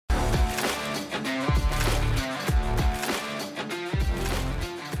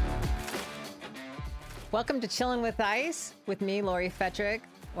Welcome to Chillin' with Ice with me, Lori Fetrick,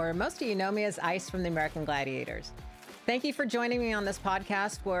 or most of you know me as Ice from the American Gladiators. Thank you for joining me on this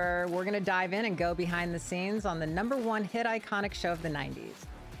podcast where we're going to dive in and go behind the scenes on the #1 hit iconic show of the 90s.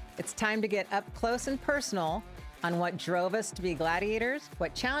 It's time to get up close and personal on what drove us to be gladiators,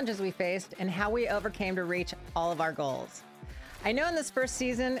 what challenges we faced, and how we overcame to reach all of our goals. I know in this first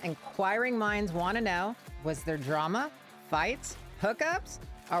season, inquiring minds want to know, was there drama, fights, hookups?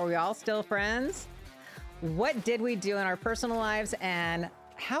 Are we all still friends? What did we do in our personal lives, and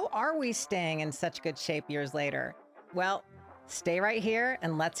how are we staying in such good shape years later? Well, stay right here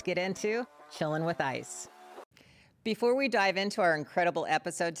and let's get into Chillin' with Ice. Before we dive into our incredible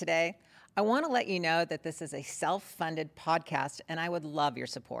episode today, I want to let you know that this is a self-funded podcast and I would love your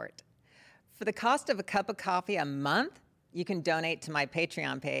support. For the cost of a cup of coffee a month, you can donate to my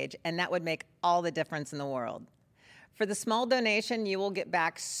Patreon page, and that would make all the difference in the world. For the small donation, you will get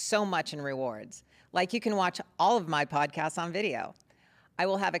back so much in rewards. Like you can watch all of my podcasts on video. I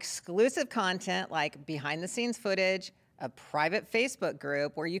will have exclusive content like behind the scenes footage, a private Facebook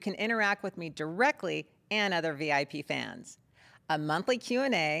group where you can interact with me directly and other VIP fans, a monthly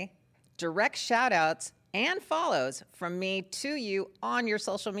Q&A, direct shout outs and follows from me to you on your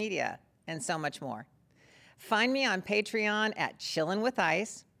social media, and so much more. Find me on Patreon at Chillin' with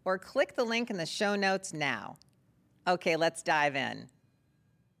Ice or click the link in the show notes now. Okay, let's dive in.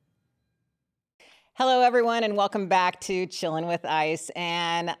 Hello, everyone, and welcome back to Chillin' with Ice.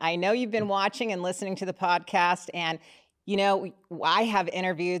 And I know you've been watching and listening to the podcast, and you know, I have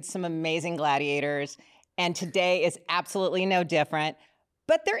interviewed some amazing gladiators, and today is absolutely no different.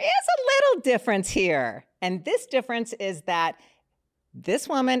 But there is a little difference here. And this difference is that this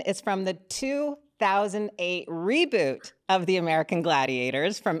woman is from the 2008 reboot of the American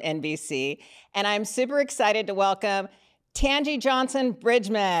Gladiators from NBC. And I'm super excited to welcome Tangi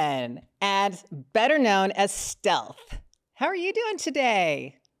Johnson-Bridgman, and better known as Stealth. How are you doing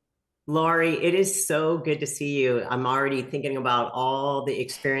today? Lori, it is so good to see you. I'm already thinking about all the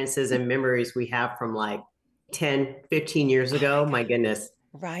experiences and memories we have from like 10, 15 years ago. My goodness.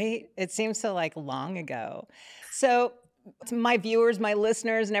 Right? It seems so like long ago. So my viewers, my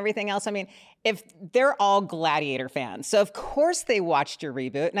listeners, and everything else, I mean, if they're all Gladiator fans, so of course they watched your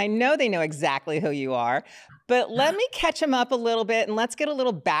reboot, and I know they know exactly who you are, but let me catch them up a little bit and let's get a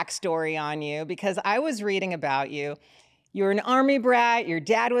little backstory on you, because I was reading about you. You were an Army brat, your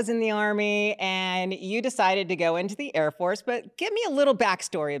dad was in the Army, and you decided to go into the Air Force, but give me a little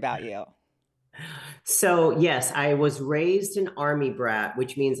backstory about you. So yes, I was raised an Army brat,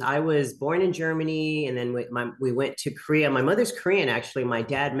 which means I was born in Germany, and then we went to Korea. My mother's Korean, actually. My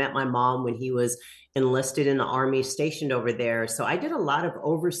dad met my mom when he was enlisted in the Army, stationed over there. So I did a lot of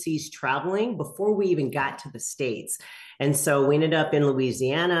overseas traveling before we even got to the States. And so we ended up in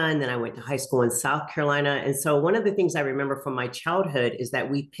Louisiana, and then I went to high school in South Carolina. And so one of the things I remember from my childhood is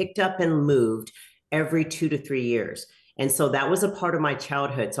that we picked up and moved every 2 to 3 years. And so that was a part of my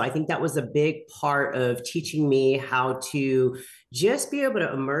childhood. So I think that was a big part of teaching me how to just be able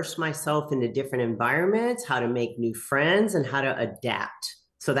to immerse myself into different environments, how to make new friends, and how to adapt.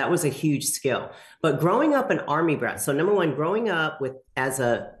 So that was a huge skill. But growing up an Army brat, so number one, growing up as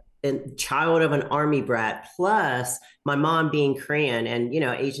a child of an Army brat, plus my mom being Korean, and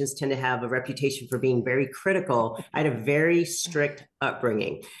Asians tend to have a reputation for being very critical. I had a very strict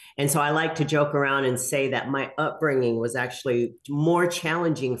upbringing. And so I like to joke around and say that my upbringing was actually more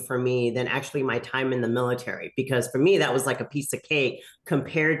challenging for me than actually my time in the military, because for me, that was like a piece of cake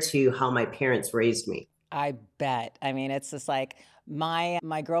compared to how my parents raised me. I bet. I mean, it's just like my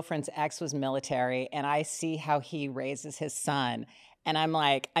girlfriend's ex was military, and I see how he raises his son. And I'm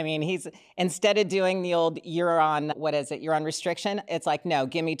like, I mean, he's, instead of doing the old, you're on restriction, it's like, no,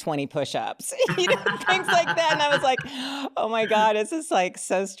 give me 20 push-ups, things like that. And I was like, oh my God, it's just like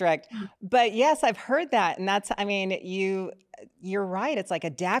so strict. But yes, I've heard that. And that's, I mean, you're right. It's like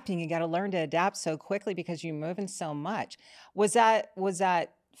adapting. You got to learn to adapt so quickly because you're moving so much. Was that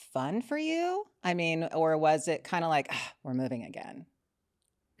fun for you? I mean, or was it kind of like, we're moving again?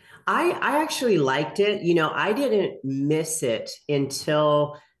 I actually liked it. I didn't miss it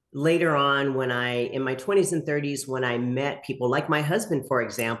until later on in my 20s and 30s, when I met people like my husband, for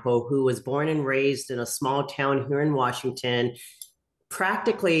example, who was born and raised in a small town here in Washington.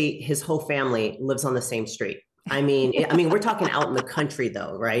 Practically his whole family lives on the same street. I mean, we're talking out in the country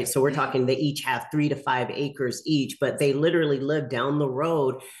though, right? So we're talking they each have 3 to 5 acres each, but they literally live down the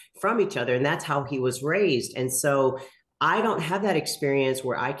road from each other. And that's how he was raised. And so I don't have that experience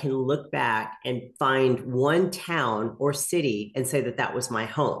where I can look back and find one town or city and say that that was my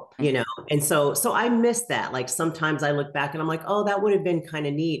home, you know? And so I miss that. Like sometimes I look back and I'm like, oh, that would have been kind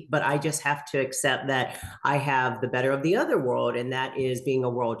of neat, but I just have to accept that I have the better of the other world, and that is being a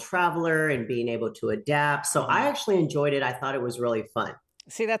world traveler and being able to adapt. So I actually enjoyed it. I thought it was really fun.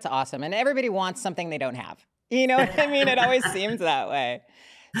 See, that's awesome. And everybody wants something they don't have. You know what I mean? It always seems that way.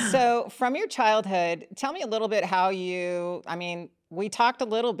 So, from your childhood, tell me a little bit how I mean, we talked a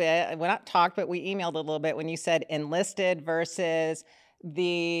little bit, well, not talked, but we emailed a little bit when you said enlisted versus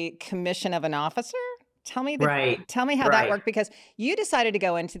the commission of an officer. Right, Tell me how that right, worked, because you decided to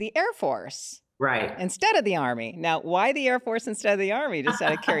go into the Air Force right. instead of the Army. Now, why the Air Force instead of the Army? Just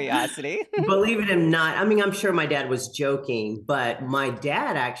out of curiosity. Believe it or not, I mean, I'm sure my dad was joking, but my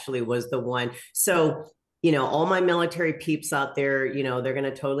dad actually was the one. So, all my military peeps out there, they're going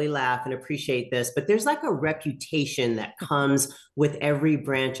to totally laugh and appreciate this, but there's like a reputation that comes with every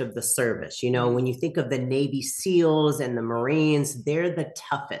branch of the service. When you think of the Navy SEALs and the Marines, they're the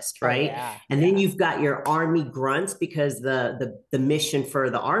toughest, Oh, right? yeah. And then you've got your Army grunts, because the mission for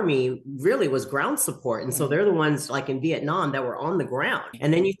the Army really was ground support. And so they're the ones like in Vietnam that were on the ground.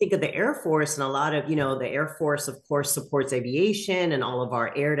 And then you think of the Air Force, and a lot of, the Air Force, of course, supports aviation and all of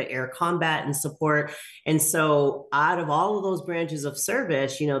our air to air combat and support. And so out of all of those branches of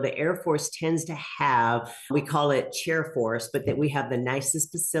service, the Air Force tends to have, we call it chair force, but that we have the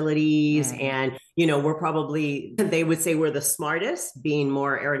nicest facilities. And, we're probably, they would say we're the smartest, being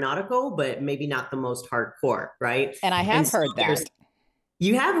more aeronautical, but maybe not the most hardcore, right? And I have so heard that.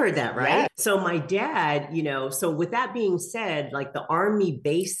 You have heard that, right? Yeah. So my dad, so with that being said, like the Army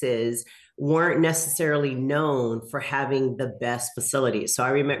bases weren't necessarily known for having the best facilities. So I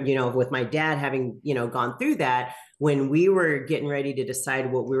remember, with my dad having, gone through that, when we were getting ready to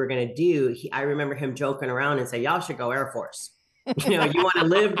decide what we were going to do, I remember him joking around and say, y'all should go Air Force. You want to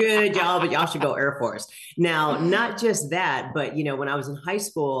live good, y'all, but y'all should go Air Force. Now, not just that, but when I was in high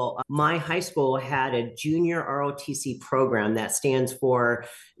school, my high school had a junior ROTC program that stands for,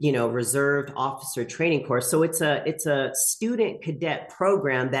 Reserved Officer Training Course. So it's a student cadet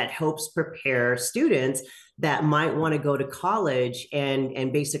program that helps prepare students that might want to go to college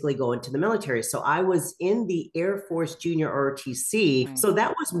and basically go into the military. So I was in the Air Force Junior ROTC. So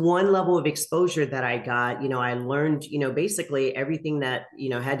that was one level of exposure that I got. I learned, basically everything that,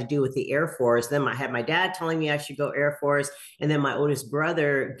 had to do with the Air Force. Then I had my dad telling me I should go Air Force. And then my oldest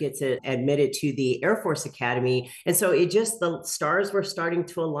brother gets admitted to the Air Force Academy. And so the stars were starting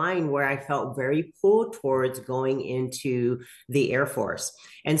to align, where I felt very pulled towards going into the Air Force.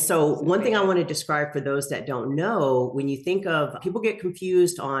 And so one thing I want to describe for those that don't know, when you think of, people get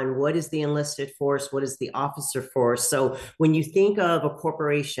confused on what is the enlisted force, what is the officer force. So when you think of a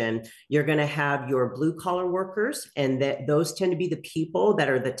corporation, you're going to have your blue collar workers, and those tend to be the people that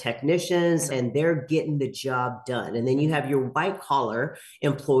are the technicians, and they're getting the job done. And then you have your white collar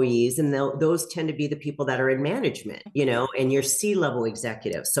employees, and those tend to be the people that are in management, and your C-level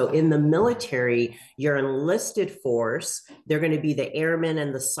executives. So in the military, your enlisted force, they're going to be the airmen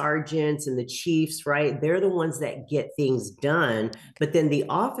and the sergeants and the chiefs, right? They're the ones that get things done. But then the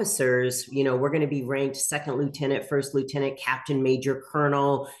officers, we're going to be ranked second lieutenant, first lieutenant, captain, major,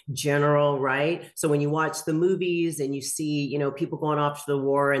 colonel, general, right? So when you watch the movies and you see, people going off to the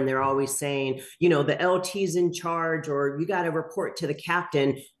war, and they're always saying, the LT's in charge, or you got to report to the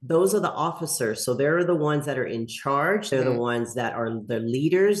captain, those are the officers. So they're the ones that are in charge. They're the ones that are the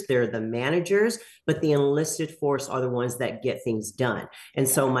leaders. They're the managers, but the enlisted force are the ones that get things done. And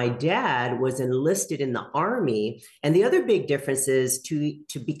so my dad was enlisted in the Army. And the other big difference is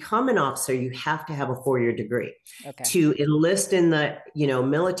to become an officer, you have to have a 4-year degree. Okay. To enlist in the,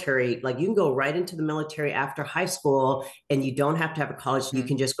 military, like you can go right into the military after high school, and you don't have to have a college. You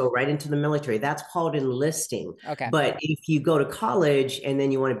can just go right into the military. That's called enlisting. Okay. But if you go to college and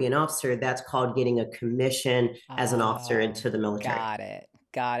then you want to be an officer, that's called getting a commission as an officer into the military. Got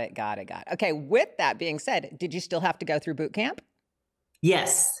it. Okay. With that being said, did you still have to go through boot camp?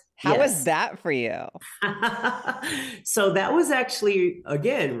 Yes. How was that for you? So that was actually,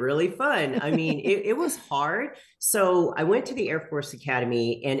 again, really fun. I mean, it was hard. So I went to the Air Force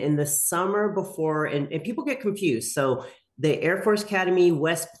Academy, and in the summer before, and people get confused. So the Air Force Academy,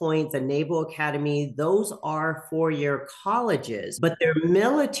 West Point, the Naval Academy, those are 4-year colleges, but they're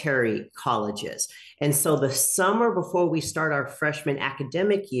military colleges. And so the summer before we start our freshman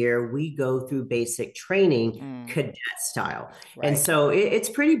academic year, we go through basic training, cadet style. Right. And so it's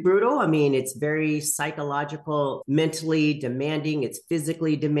pretty brutal. I mean, it's very psychological, mentally demanding. It's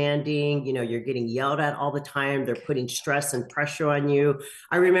physically demanding. You're getting yelled at all the time. They're putting stress and pressure on you.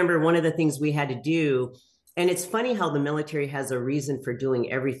 I remember one of the things we had to do, And it's funny how the military has a reason for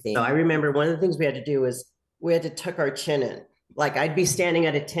doing everything. So I remember one of the things we had to do was we had to tuck our chin in. Like I'd be standing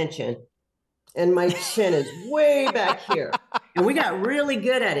at attention and my chin is way back here. And we got really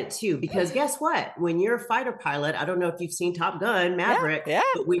good at it too, because guess what? When you're a fighter pilot, I don't know if you've seen Top Gun, Yeah, Maverick, yeah.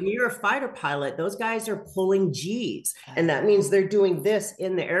 but when you're a fighter pilot, those guys are pulling G's. And that means they're doing this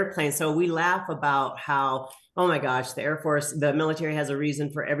in the airplane. So we laugh about how, oh my gosh, the Air Force, the military has a reason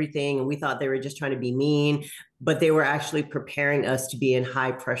for everything. And we thought they were just trying to be mean, but they were actually preparing us to be in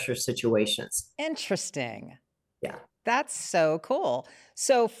high pressure situations. Interesting. Yeah. That's so cool.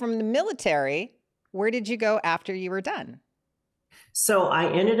 So from the military, where did you go after you were done? So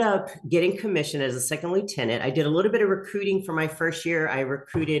I ended up getting commissioned as a second lieutenant. I did a little bit of recruiting for my first year. I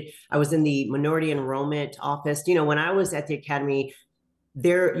was in the minority enrollment office. When I was at the academy,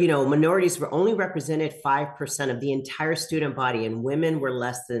 minorities were only represented 5% of the entire student body, and women were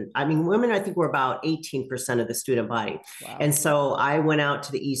women, I think, were about 18% of the student body. Wow. And so I went out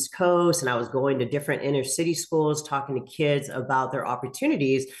to the East Coast and I was going to different inner city schools, talking to kids about their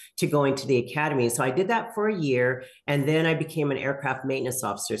opportunities to go into the academy. So I did that for a year, and then I became an aircraft maintenance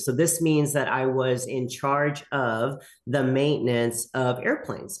officer. So this means that I was in charge of the maintenance of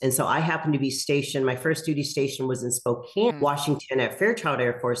airplanes. And so I happened to be stationed, my first duty station was in Spokane, Washington at Fairchild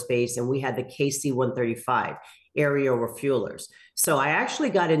Air Force Base, and we had the KC-135 aerial refuelers. So I actually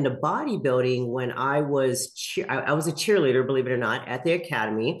got into bodybuilding when I was a cheerleader, believe it or not, at the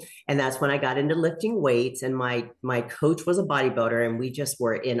academy, and that's when I got into lifting weights. And my coach was a bodybuilder, and we just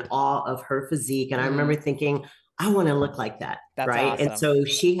were in awe of her physique. And I remember thinking, I want to look like that. That's right. awesome. And so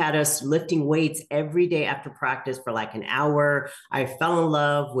she had us lifting weights every day after practice for like an hour. I fell in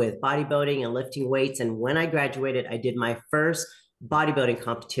love with bodybuilding and lifting weights. And when I graduated, I did my first bodybuilding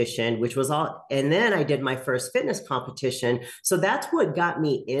competition, and then I did my first fitness competition. So that's what got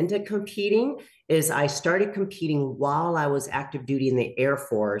me into competing. Is I started competing while I was active duty in the Air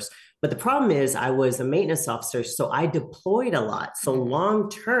Force. But the problem is I was a maintenance officer, so I deployed a lot. So long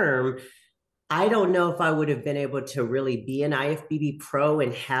term, I don't know if I would have been able to really be an IFBB pro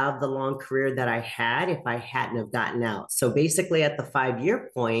and have the long career that I had if I hadn't have gotten out. So basically at the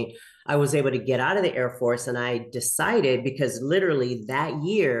 5-year point, I was able to get out of the Air Force, and I decided, because literally that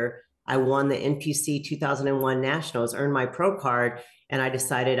year I won the NPC 2001 Nationals, earned my pro card, and I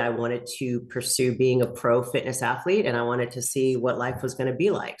decided I wanted to pursue being a pro fitness athlete, and I wanted to see what life was going to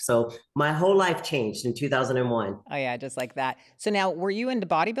be like. So my whole life changed in 2001. Oh yeah, just like that. So now, were you into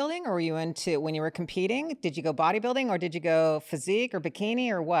bodybuilding, or were you into, when you were competing, did you go bodybuilding, or did you go physique or bikini,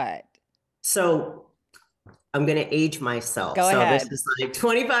 or what? So I'm going to age myself. Go ahead. This is like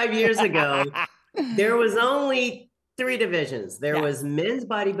 25 years ago. There was only 3 divisions. There was men's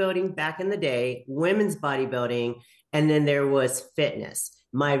bodybuilding back in the day, women's bodybuilding, and then there was fitness.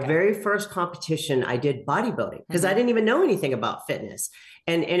 My very first competition, I did bodybuilding because I didn't even know anything about fitness.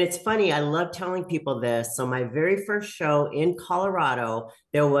 And it's funny, I love telling people this. So my very first show in Colorado,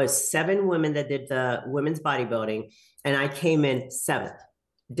 there was 7 women that did the women's bodybuilding, and I came in 7th,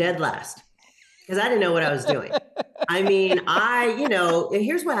 dead last, because I didn't know what I was doing. I mean,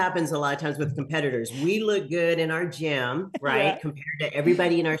 here's what happens a lot of times with competitors. We look good in our gym, right? Compared to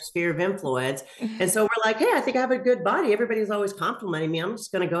everybody in our sphere of influence. And so we're like, hey, I think I have a good body. Everybody's always complimenting me. I'm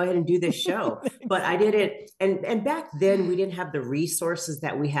just going to go ahead and do this show. But I did it. And back then we didn't have the resources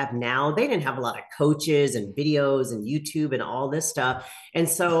that we have now. They didn't have a lot of coaches and videos and YouTube and all this stuff. And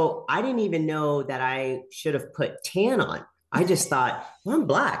so I didn't even know that I should have put tan on. I just thought, well, I'm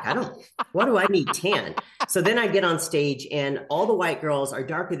black. What do I need tan? So then I get on stage and all the white girls are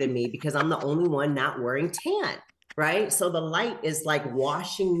darker than me because I'm the only one not wearing tan, right? So the light is like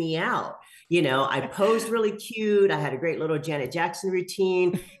washing me out. I posed really cute. I had a great little Janet Jackson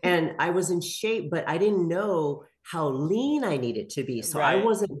routine and I was in shape, but I didn't know how lean I needed to be. So I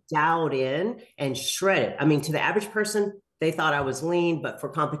wasn't dialed in and shredded. I mean, to the average person, they thought I was lean, but for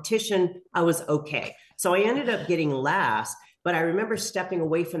competition, I was okay. So I ended up getting last, but I remember stepping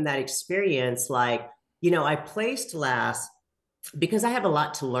away from that experience. I placed last because I have a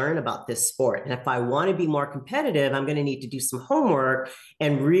lot to learn about this sport. And if I want to be more competitive, I'm going to need to do some homework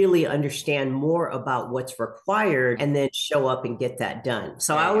and really understand more about what's required and then show up and get that done.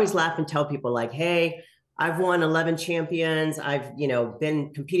 So I always laugh and tell people like, hey, I've won 11 champions. I've,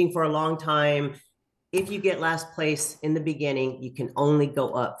 been competing for a long time. If you get last place in the beginning, you can only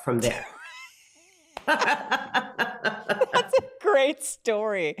go up from there. That's a great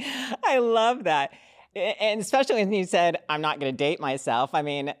story. I love that. And especially when you said, I'm not going to date myself. I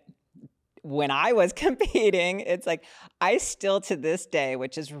mean, when I was competing, it's like, I still to this day,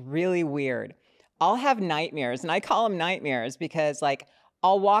 which is really weird, I'll have nightmares. And I call them nightmares because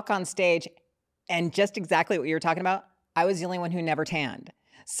I'll walk on stage And just exactly what you were talking about, I was the only one who never tanned.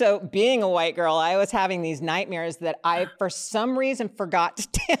 So being a white girl, I was having these nightmares that I, for some reason, forgot to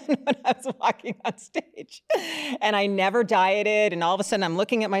tan when I was walking on stage. And I never dieted. And all of a sudden I'm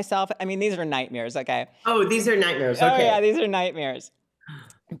looking at myself. I mean, these are nightmares. Okay. Oh, these are nightmares. Oh yeah, Okay. these are nightmares.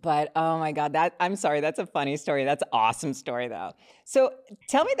 But oh my God, I'm sorry. That's a funny story. That's an awesome story though. So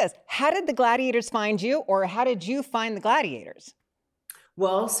tell me this, how did the Gladiators find you, or how did you find the Gladiators?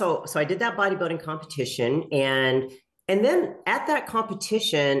 Well, so I did that bodybuilding competition, and then at that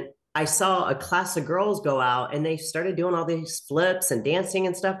competition, I saw a class of girls go out and they started doing all these flips and dancing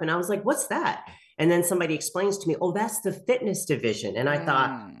and stuff. And I was like, what's that? And then somebody explains to me, oh, that's the fitness division. And I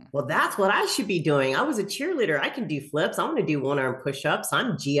thought, well, that's what I should be doing. I was a cheerleader. I can do flips. I want to do one arm push ups.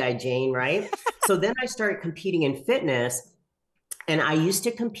 I'm G.I. Jane, right? So then I started competing in fitness. And I used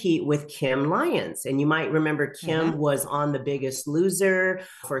to compete with Kim Lyons. And you might remember Kim was on The Biggest Loser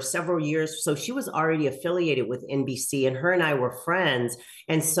for several years. So she was already affiliated with NBC, and her and I were friends.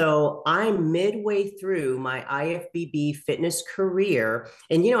 And so I'm midway through my IFBB fitness career.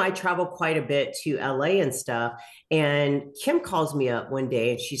 And, I travel quite a bit to LA and stuff. And Kim calls me up one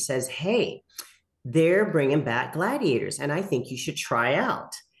day and she says, hey, they're bringing back Gladiators, and I think you should try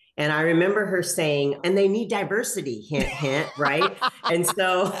out. And I remember her saying, and they need diversity, hint, hint, right? And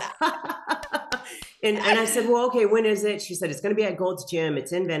so, and I said, well, okay, when is it? She said, it's going to be at Gold's Gym.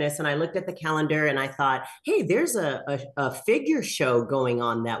 It's in Venice. And I looked at the calendar and I thought, hey, there's a figure show going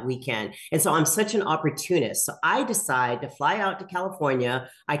on that weekend. And so I'm such an opportunist. So I decide to fly out to California.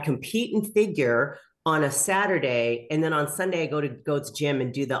 I compete in figure on a Saturday. And then on Sunday, I go to Gold's Gym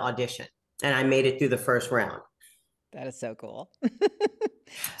and do the audition. And I made it through the first round. That is so cool.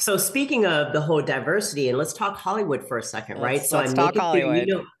 So speaking of the whole diversity, and let's talk Hollywood for a second, right? So let's talk Hollywood.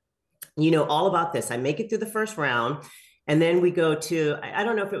 You know all about this. I make it through the first round, and then we go to, I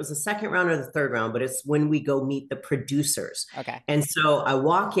don't know if it was the second round or the third round, but it's when we go meet the producers. Okay. And so I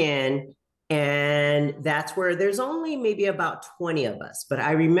walk in, and that's where there's only maybe about 20 of us. But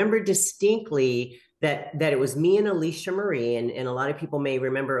I remember distinctly that it was me and Alicia Marie. And a lot of people may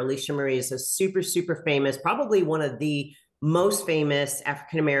remember Alicia Marie is a super, super famous, probably one of the most famous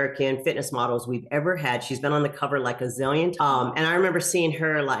African-American fitness models we've ever had. She's been on the cover like a zillion times. And I remember seeing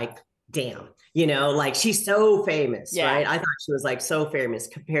her like, damn, like she's so famous, right? I thought she was like so famous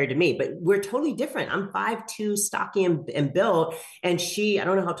compared to me, but we're totally different. I'm 5'2", stocky and built. And I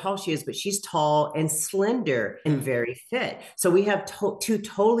don't know how tall she is, but she's tall and slender and very fit. So we have two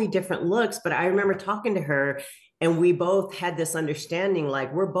totally different looks. But I remember talking to her and we both had this understanding,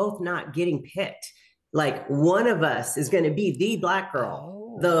 like we're both not getting picked. Like one of us is going to be the Black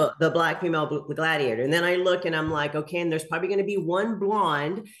girl, the Black female gladiator. And then I look and I'm like, okay, and there's probably going to be one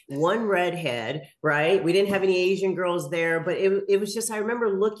blonde, one redhead, right? We didn't have any Asian girls there, but it was just, I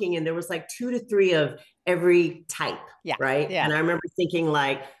remember looking and there was like 2 to 3 of every type, right? Yeah. And I remember thinking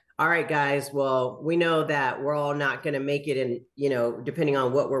like, all right, guys, well, we know that we're all not going to make it in, depending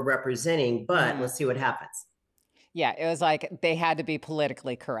on what we're representing, but let's see what happens. Yeah, it was like they had to be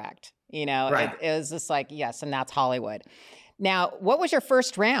politically correct. Right. It was just like, yes, and that's Hollywood. Now, what was your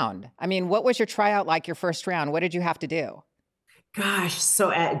first round? I mean, what was your tryout like your first round? What did you have to do? Gosh,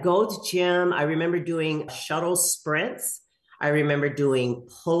 so at Gold's Gym, I remember doing shuttle sprints. I remember doing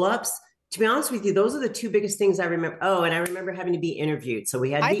pull-ups. To be honest with you, those are the 2 biggest things I remember. Oh, and I remember having to be interviewed. So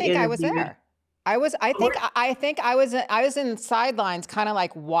we had to be interviewed. I was there. I think I was in the sidelines kind of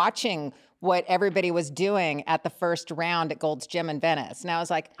like watching what everybody was doing at the first round at Gold's Gym in Venice. And I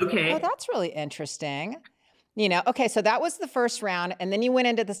was like, okay, oh, that's really interesting. Okay, so that was the first round. And then you went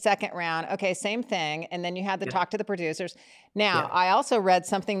into the second round. Okay, same thing. And then you had to talk to the producers. Now, I also read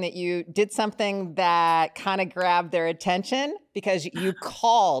something that you did something that kind of grabbed their attention because you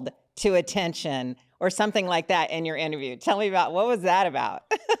called to attention or something like that in your interview. Tell me about, what was that about?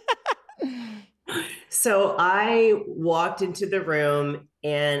 So I walked into the room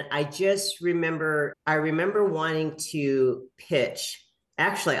and I remember wanting to pitch.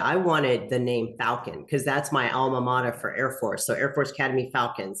 Actually, I wanted the name Falcon because that's my alma mater for Air Force. So Air Force Academy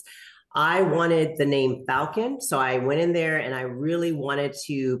Falcons. I wanted the name Falcon. So I went in there and I really wanted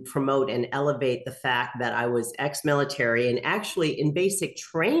to promote and elevate the fact that I was ex-military. And actually in basic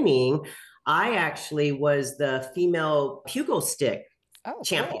training, I actually was the female pugil stick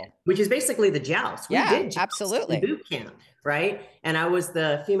champion, cool. Which is basically the joust. We did joust absolutely in boot camp, right? And I was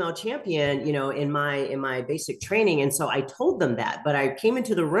the female champion, in my basic training. And so I told them that, but I came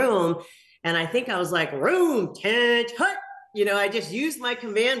into the room and I think I was like, room, tent, hut. I just used my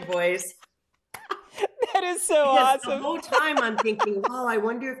command voice. That is so Because the awesome. whole time I'm thinking, well, I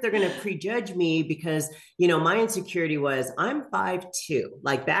wonder if they're going to prejudge me because, my insecurity was I'm 5'2".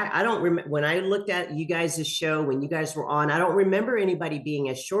 Like back, I don't remember when I looked at you guys' show, when you guys were on, I don't remember anybody being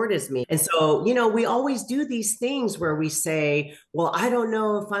as short as me. And so, we always do these things where we say, well, I don't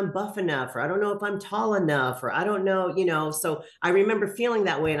know if I'm buff enough, or I don't know if I'm tall enough, or I don't know, So I remember feeling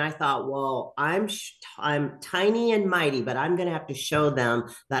that way. And I thought, well, I'm tiny and mighty, but I'm going to have to show them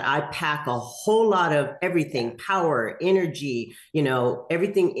that I pack a whole lot of everything, power, energy,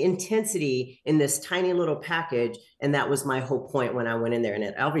 everything, intensity in this tiny little package. And that was my whole point when I went in there, and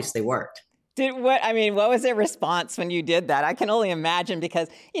it obviously worked. What was their response when you did that? I can only imagine because,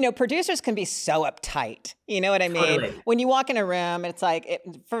 producers can be so uptight. You know what I mean? Totally. When you walk in a room, it's like,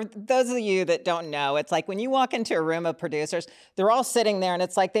 for those of you that don't know, it's like when you walk into a room of producers, they're all sitting there and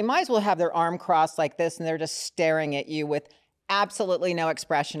it's like they might as well have their arm crossed like this and they're just staring at you with absolutely no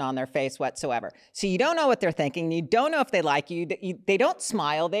expression on their face whatsoever. So you don't know what they're thinking. You don't know if they like you. They don't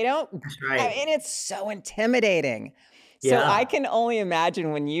smile. They don't. That's right. And it's so intimidating. So Yeah. I can only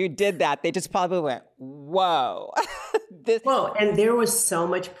imagine when you did that, they just probably went, whoa. Well, and there was so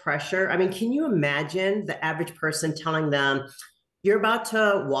much pressure. I mean, can you imagine the average person telling them, you're about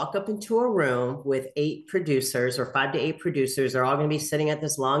to walk up into a room with 8 producers or 5 to 8 producers. They're all going to be sitting at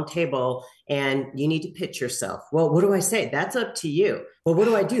this long table and you need to pitch yourself. Well, what do I say? That's up to you. Well, what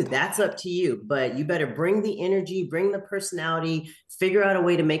do I do? That's up to you. But you better bring the energy, bring the personality, figure out a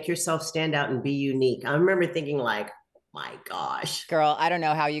way to make yourself stand out and be unique. I remember thinking like, my gosh. Girl, I don't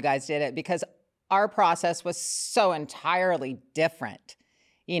know how you guys did it because our process was so entirely different.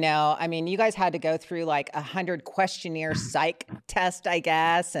 You guys had to go through like 100 questionnaire psych test, I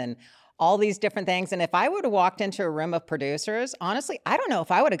guess, and all these different things. And if I would have walked into a room of producers, honestly, I don't know if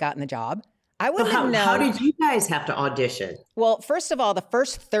I would have gotten the job. I wouldn't have known. How did you guys have to audition? Well, first of all, the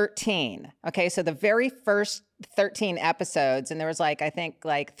first 13. Okay, so the very first 13 episodes, and there was I think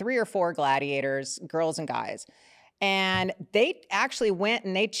 3 or 4 gladiators, girls and guys. And they actually went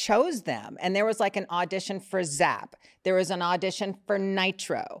and they chose them. And there was an audition for Zap. There was an audition for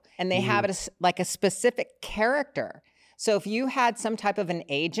Nitro. And they have it a specific character. So if you had some type of an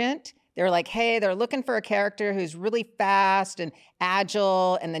agent, they're like, hey, they're looking for a character who's really fast and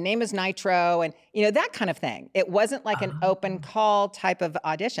agile. And the name is Nitro. And, that kind of thing. It wasn't like an open call type of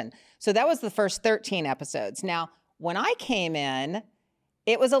audition. So that was the first 13 episodes. Now, when I came in,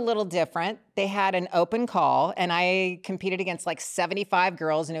 it was a little different. They had an open call and I competed against 75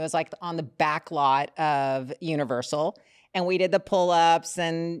 girls and it was on the back lot of Universal. And we did the pull-ups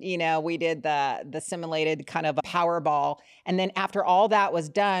and, we did the simulated kind of a power ball. And then after all that was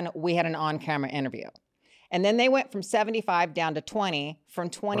done, we had an on-camera interview. And then they went from 75 down to 20, from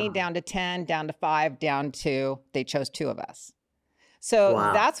 20 down to 10, down to 5, down to, they chose 2 of us. So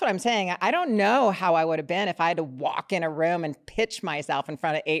that's what I'm saying. I don't know how I would have been if I had to walk in a room and pitch myself in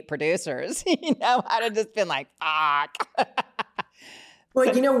front of 8 producers. I'd have just been like, fuck.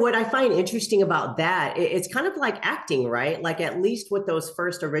 Well, what I find interesting about that, it's kind of like acting, right? Like at least with those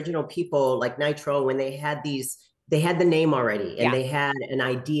first original people like Nitro, when they had the name already and they had an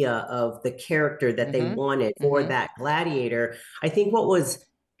idea of the character that they wanted for that gladiator. I think what was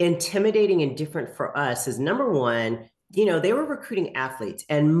intimidating and different for us is number one, they were recruiting athletes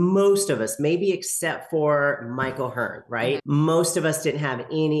and most of us, maybe except for Michael Hearn, right? Most of us didn't have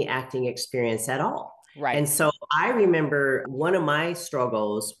any acting experience at all. Right. And so I remember one of my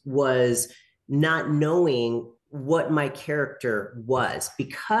struggles was not knowing what my character was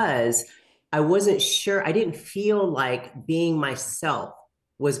because I wasn't sure. I didn't feel like being myself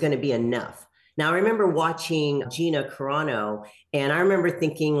was going to be enough. Now, I remember watching Gina Carano and I remember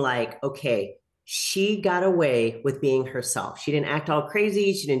thinking okay, she got away with being herself. She didn't act all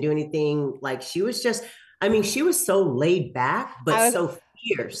crazy. She didn't do anything. She was just, she was so laid back, but so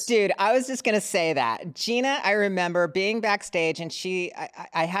fierce. Dude, I was just going to say that. Gina, I remember being backstage and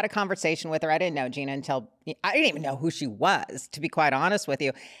I had a conversation with her. I didn't know Gina until, I didn't even know who she was, to be quite honest with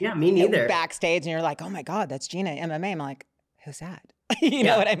you. Yeah, me neither. Backstage and you're like, oh my God, that's Gina, MMA. I'm like, who's that? You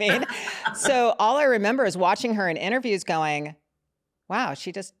know what I mean? So all I remember is watching her in interviews going, wow,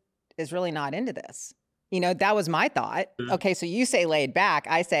 she just is really not into this. That was my thought. Okay, so you say laid back.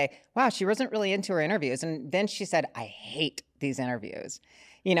 I say, wow, she wasn't really into her interviews. And then she said, I hate these interviews.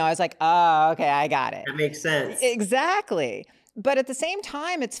 I was like, oh, okay, I got it. That makes sense. Exactly. But at the same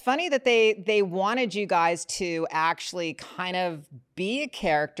time, it's funny that they wanted you guys to actually kind of be a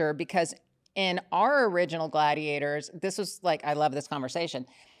character because in our original Gladiators, this was I love this conversation.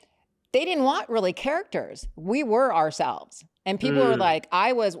 They didn't want really characters. We were ourselves. And people were like,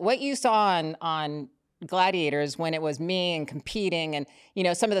 what you saw on Gladiators when it was me and competing and,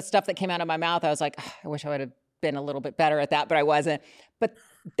 some of the stuff that came out of my mouth, I was like, "Oh, I wish I would have been a little bit better at that," but I wasn't. But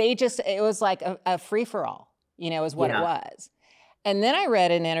it was like a free for all, is what it was. And then I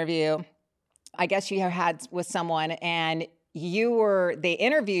read an interview, I guess you had with someone, and they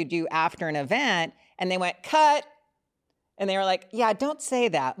interviewed you after an event and they went, "Cut." And they were like, "Yeah, don't say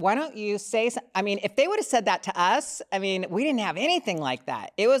that. Why don't you say I mean, if they would have said that to us, I mean, we didn't have anything like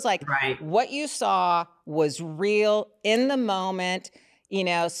that. It was like what you saw was real in the moment,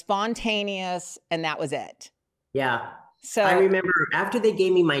 spontaneous, and that was it." Yeah. So I remember after they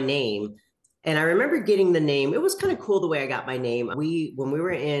gave me my name, and I remember getting the name. It was kind of cool the way I got my name. When we were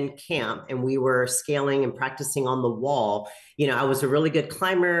in camp and we were scaling and practicing on the wall, I was a really good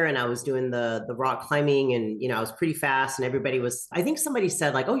climber and I was doing the rock climbing and, I was pretty fast and I think somebody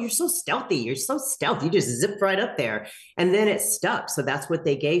said like, "Oh, you're so stealthy. You're so stealthy. You just zipped right up there." And then it stuck. So that's what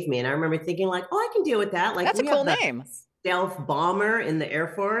they gave me. And I remember thinking like, "Oh, I can deal with that." Like that's a cool name. Stealth bomber in the Air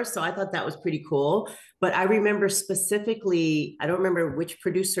Force. So I thought that was pretty cool. But I remember specifically, I don't remember which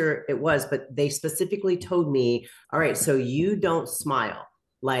producer it was, but they specifically told me, "All right, so you don't smile.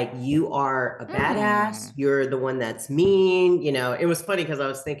 Like you are a badass. You're the one that's mean." It was funny because I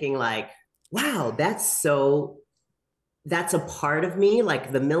was thinking like, wow, that's a part of me,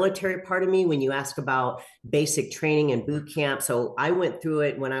 like the military part of me, when you ask about basic training and boot camp. So I went through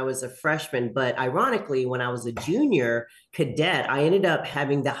it when I was a freshman, but ironically, when I was a junior cadet, I ended up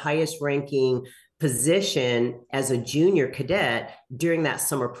having the highest ranking position as a junior cadet during that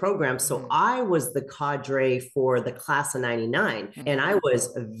summer program. So I was the cadre for the class of 99 and I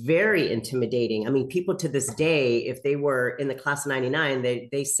was very intimidating. I mean, people to this day, if they were in the class of 99,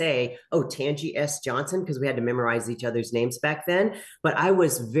 they say, "Oh, Tangi S. Johnson," because we had to memorize each other's names back then. But I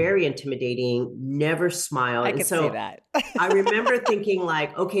was very intimidating, never smiled. I could see that. I remember thinking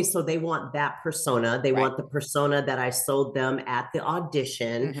like, okay, so they want that persona. They want the persona that I sold them at the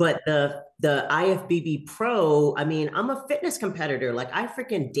audition. But the IFBB Pro, I mean, I'm a fitness competitor. Like I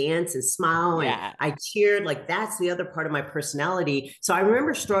freaking dance and smile and I cheered. Like that's the other part of my personality. So I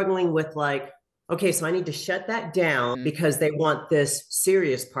remember struggling with like, okay, so I need to shut that down because they want this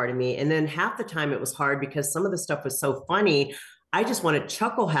serious part of me. And then half the time it was hard because some of the stuff was so funny. I just want to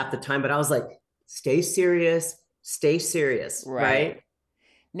chuckle half the time, but I was like, stay serious, right?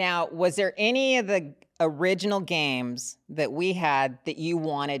 Now, was there any of the original games that we had that you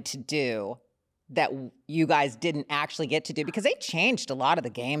wanted to do that you guys didn't actually get to do? Because they changed a lot of the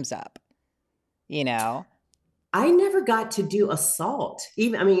games up, I never got to do Assault.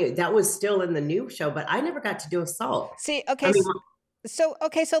 I mean, that was still in the new show, but I never got to do Assault. See, okay. So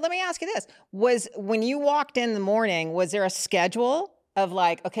let me ask you this. When you walked in the morning, was there a schedule of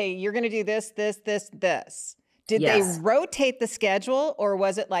like, okay, you're going to do this, this, this, this? Did they rotate the schedule, or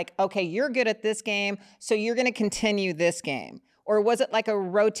was it like, okay, you're good at this game, so you're going to continue this game? Or was it like a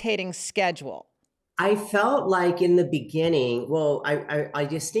rotating schedule? I felt like in the beginning, well, I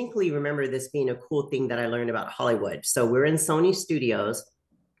distinctly remember this being a cool thing that I learned about Hollywood. So we're in Sony Studios,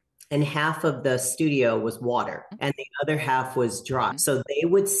 and half of the studio was water, and the other half was dry. So they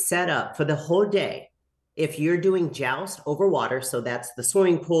would set up for the whole day. If you're doing joust over water, so that's the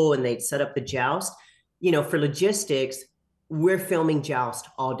swimming pool, and they'd set up the joust. For logistics, we're filming joust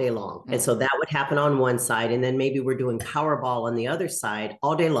all day long. And so that would happen on one side. And then maybe we're doing Powerball on the other side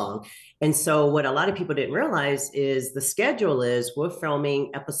all day long. And so what a lot of people didn't realize is the schedule is we're filming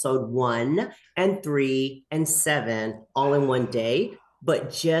episode 1 and 3 and 7 all in one day,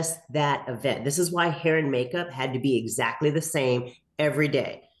 but just that event. This is why hair and makeup had to be exactly the same every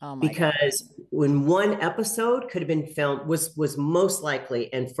day. Because when one episode could have been filmed, was most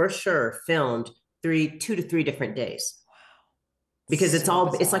likely and for sure filmed 2 to 3 different days. Because it's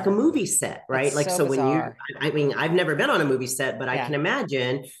like a movie set, right? Like, so when I mean, I've never been on a movie set, but I can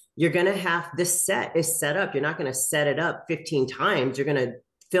imagine you're going to have this set is set up. You're not going to set it up 15 times. You're going to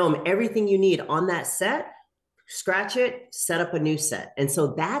film everything you need on that set, scratch it, set up a new set. And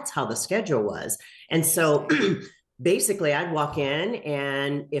so that's how the schedule was. And so basically I'd walk in,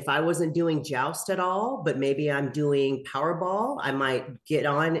 and if I wasn't doing joust at all, but maybe I'm doing Powerball, I might get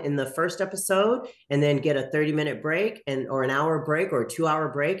on in the first episode and then get a 30-minute break or an hour break or a 2-hour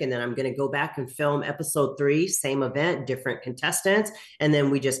break. And then I'm going to go back and film episode 3, same event, different contestants. And then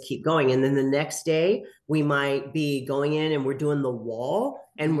we just keep going. And then the next day we might be going in and we're doing the wall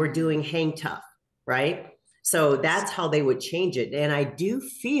and we're doing hang tough, right? So that's how they would change it. And I do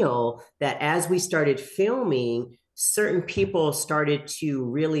feel that as we started filming, certain people started to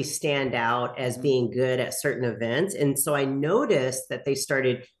really stand out as being good at certain events. And so I noticed that they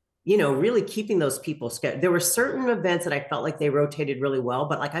started really keeping those people scheduled. There were certain events that I felt like they rotated really well,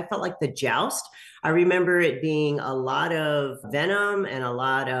 but like I felt like the joust, I remember it being a lot of Venom and a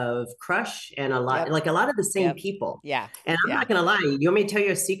lot of Crush and Yep. a lot of the same Yep. people. Yeah. And I'm Yeah. not gonna lie, you want me to tell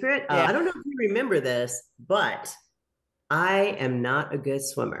you a secret? Yeah. I don't know if you remember this, but I am not a good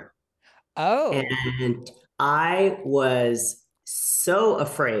swimmer. Oh. And I was so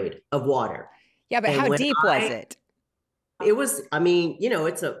afraid of water. Yeah, but And how when deep was I it? it was, I mean,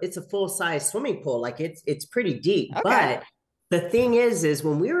 it's a full-size swimming pool. Like it's pretty deep. Okay. But the thing is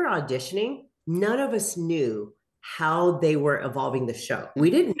when we were auditioning, none of us knew how they were evolving the show. We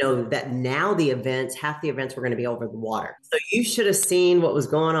didn't know that now half the events were going to be over the water. So you should have seen what was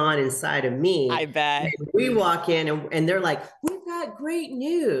going on inside of I me bet. when we walk in and they're like, we've got great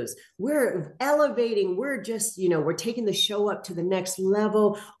news. We're elevating. We're just, we're taking the show up to the next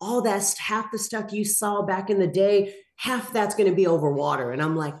level. All that's half the stuff you saw back in the day, half that's going to be over water. And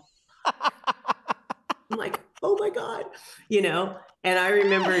I'm like, oh my God, you know? And I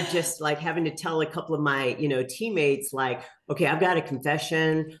remember just like having to tell a couple of my, teammates, like, okay, I've got a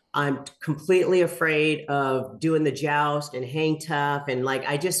confession. I'm completely afraid of doing the joust and hang tough. And like,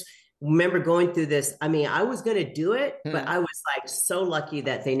 I just remember going through this. I mean, I was going to do it, but Hmm. I was like so lucky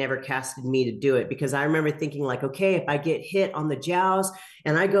that they never casted me to do it because I remember thinking like, okay, if I get hit on the joust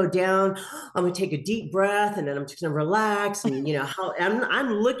and I go down, I'm going to take a deep breath and then I'm just going to relax. And how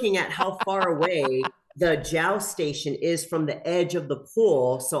I'm looking at how far away the joust station is from the edge of the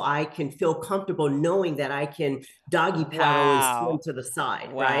pool so I can feel comfortable knowing that I can doggy paddle and swim Wow. to the side,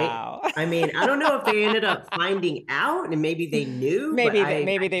 right? Wow. I mean, I don't know if they ended up finding out and maybe they knew, but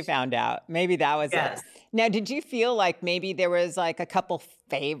Maybe they found out. Maybe that was it. yes, Now, did you feel like maybe there was like a couple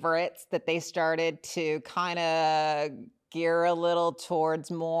favorites that they started to kind of gear a little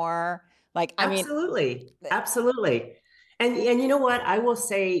towards more? Like, I mean, absolutely. Absolutely. And you know what? I will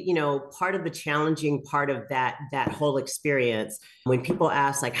say, part of the challenging part of that whole experience, when people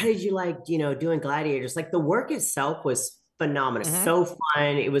ask like, how did you like, doing gladiators? Like the work itself was phenomenal, mhm. so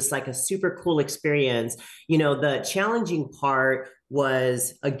fun. It was like a super cool experience. The challenging part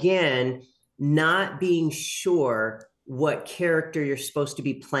was again not being sure what character you're supposed to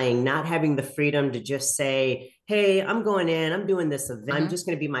be playing, not having the freedom to just say, hey, I'm going in, I'm doing this event, I'm Mhm. just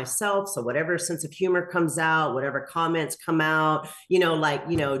going to be myself. So whatever sense of humor comes out, whatever comments come out,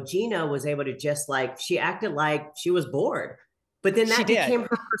 Gina was able to just like, she acted like she was bored. But then She that did. became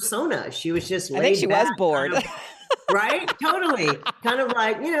her persona. She was just I think she laid back, was kind bored. of, right? Totally. Kind of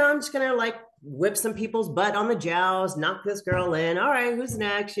like, I'm just going to like whip some people's butt on the joust, knock this girl in. All right, who's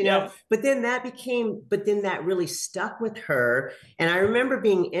next? Yeah. But then that really stuck with her. And I remember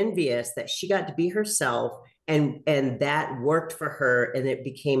being envious that she got to be herself and that worked for her and it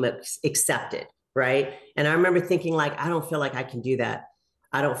became accepted, right? And I remember thinking like, I don't feel like I can do that.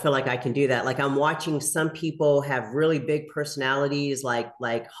 I don't feel like I can do that. Like I'm watching some people have really big personalities, like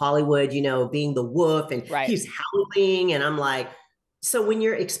Hollywood, being the wolf and Right. he's howling, and I'm like, so when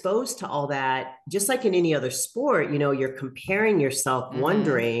you're exposed to all that, just like in any other sport, you're comparing yourself, Mhm.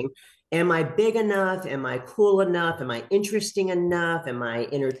 wondering, am I big enough? Am I cool enough? Am I interesting enough? Am I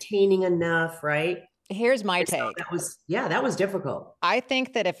entertaining enough? Right? Here's my And so take. that was difficult. I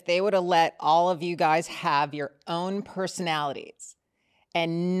think that if they would have let all of you guys have your own personalities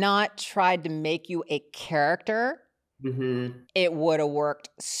and not tried to make you a character, Mm-hmm. it would have worked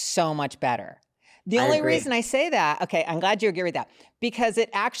so much better. The I only agree. reason I say that, okay, I'm glad you agree with that, because it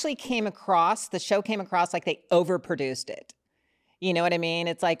actually the show came across like they overproduced it. You know what I mean?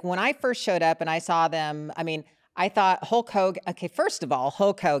 It's like when I first showed up and I saw them, I mean, I thought Hulk Hogan, okay, first of all,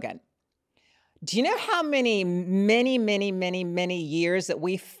 Hulk Hogan. Do you know how many years that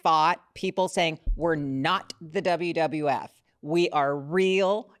we fought people saying, we're not the WWF? We are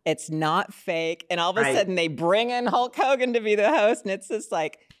real. It's not fake. And all of a Right. sudden they bring in Hulk Hogan to be the host. And it's just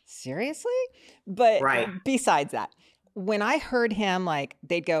like, seriously? But Right. besides that, when I heard him, like,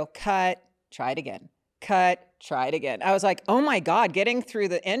 they'd go, cut, try it again, cut, try it again. I was like, oh my God, getting through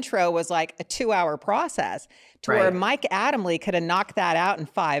the intro was like a 2-hour process to where Right. Mike Adamle could have knocked that out in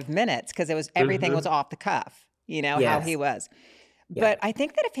 5 minutes because everything was Mm-hmm. off the cuff, how he Yes. was. Yeah. But I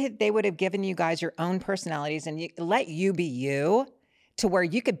think that if they would have given you guys your own personalities and let you be you to where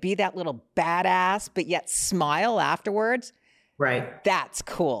you could be that little badass, but yet smile afterwards, Right. that's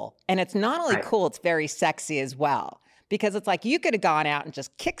cool. And it's not only Right. cool, it's very sexy as well. Because it's like you could have gone out and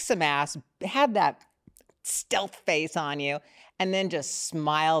just kicked some ass, had that stealth face on you, and then just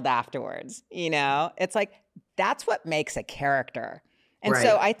smiled afterwards. It's like that's what makes a character. And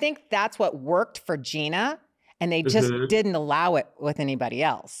so Right. I think that's what worked for Gina, and they just Mm-hmm. didn't allow it with anybody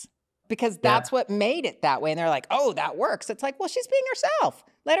else. because Yeah. that's what made it that way. And they're like, oh, that works. It's like, well, she's being herself.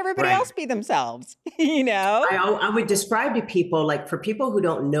 Let everybody Right. else be themselves, you know? I would describe to people, like for people who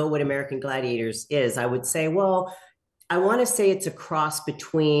don't know what American Gladiators is, I would say, well, I want to say it's a cross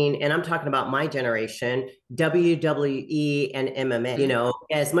between, and I'm talking about my generation, WWE and MMA. You know,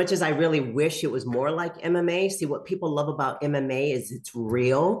 as much as I really wish it was more like MMA, see what people love about MMA is it's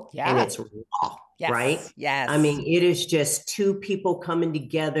real and Yeah. it's raw, right? Yes. Yes. I mean, it is just two people coming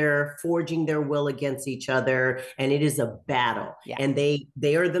together, forging their will against each other, and it is a battle. Yeah. And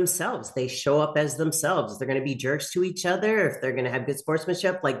they are themselves. They show up as themselves. They're going to be jerks to each other. If they're going to have good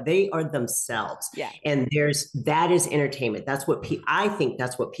sportsmanship, like they are themselves. Yeah. And that is entertainment. That's what I think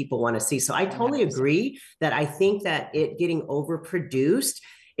that's what people want to see. So I totally 100%. agree that I think that it getting overproduced,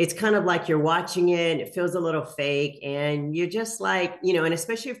 it's kind of like you're watching it, it feels a little fake, and you're just like, you know, and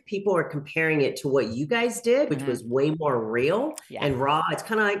especially if people are comparing it to what you guys did, which was way more real and raw, it's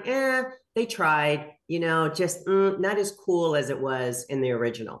kind of like, they tried, you know, just not as cool as it was in the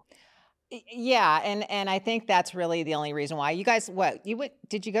original. Yeah, and I think that's really the only reason why you guys.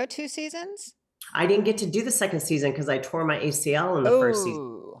 Did you go 2 seasons? I didn't get to do the second season because I tore my ACL in the first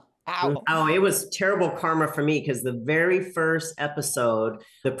season. Oh, ow. Oh, it was terrible karma for me because the very first episode,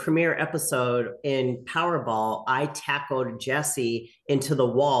 the premiere episode in Powerball, I tackled Jessie into the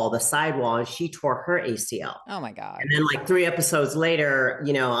wall, the sidewall, and she tore her ACL. Oh my God. And then like 3 episodes later,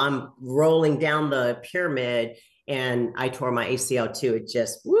 you know, I'm rolling down the pyramid and I tore my ACL too. It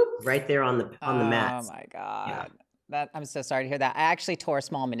just whoop right there on the mat. Oh my God. Yeah. I'm so sorry to hear that. I actually tore a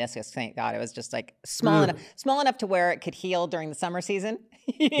small meniscus. Thank God. It was just like small enough to where it could heal during the summer season.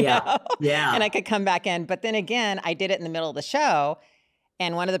 you know? Yeah. And I could come back in. But then again, I did it in the middle of the show.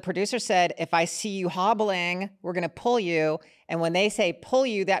 And one of the producers said, if I see you hobbling, we're going to pull you. And when they say pull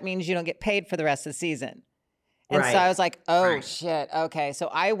you, that means you don't get paid for the rest of the season. And so I was like, oh, shit. Okay. So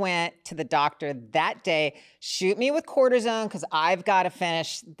I went to the doctor that day, shoot me with cortisone because I've got to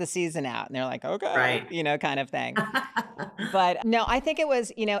finish the season out. And they're like, okay, you know, kind of thing. But no, I think it was,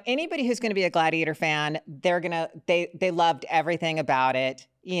 you know, anybody who's going to be a Gladiator fan, they loved everything about it.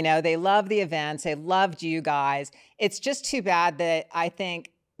 You know, they loved the events. They loved you guys. It's just too bad that I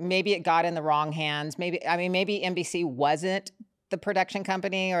think maybe it got in the wrong hands. Maybe NBC wasn't the production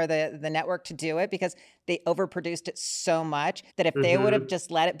company or the network to do it because they overproduced it so much that if they would have just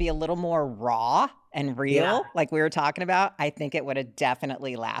let it be a little more raw and real, like we were talking about, I think it would have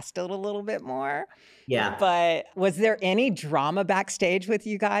definitely lasted a little bit more. Yeah. But was there any drama backstage with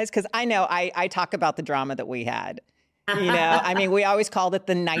you guys? Because I know I talk about the drama that we had. You know, I mean, we always called it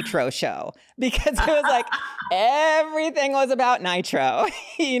the Nitro show because it was like everything was about Nitro,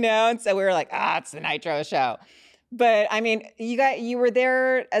 you know? And so we were like, it's the Nitro show. But I mean, you were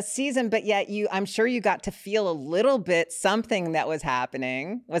there a season, but yet I'm sure you got to feel a little bit something that was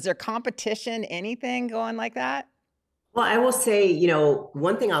happening. Was there competition, anything going like that? Well, I will say, you know,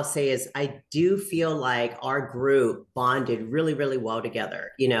 one thing I'll say is I do feel like our group bonded really, really well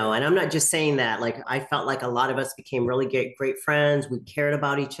together, you know, and I'm not just saying that, like, I felt like a lot of us became really great friends. We cared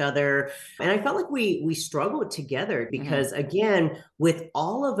about each other. And I felt like we struggled together because again, with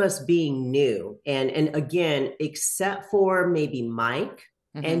all of us being new and again, except for maybe Mike,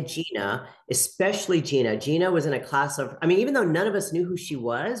 and Gina, especially Gina. Gina was in a class of, I mean, even though none of us knew who she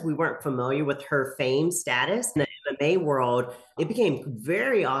was, we weren't familiar with her fame status in the MMA world. It became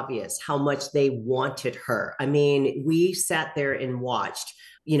very obvious how much they wanted her. I mean, we sat there and watched.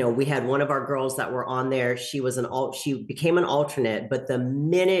 You know, we had one of our girls that were on there. She became an alternate, but the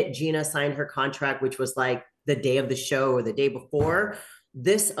minute Gina signed her contract, which was like the day of the show or the day before,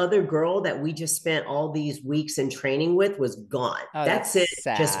 this other girl that we just spent all these weeks in training with was gone. That's it,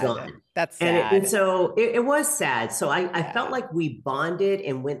 sad. just gone. That's sad. And so it was sad. So I felt like we bonded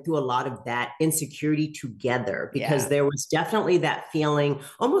and went through a lot of that insecurity together because there was definitely that feeling,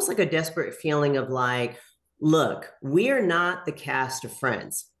 almost like a desperate feeling of like, look, we are not the cast of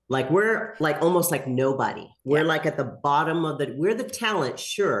Friends. Like we're like almost like nobody. We're like at the bottom of we're the talent,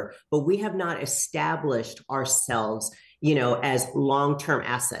 sure, but we have not established ourselves, you know, as long-term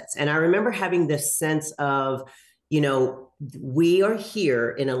assets. And I remember having this sense of, you know, we are here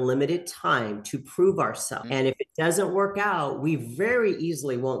in a limited time to prove ourselves. And if it doesn't work out, we very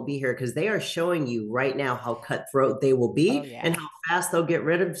easily won't be here because they are showing you right now how cutthroat they will be and how fast they'll get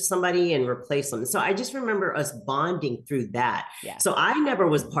rid of somebody and replace them. So I just remember us bonding through that. So I never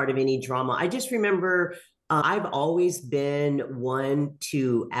was part of any drama. I just remember I've always been one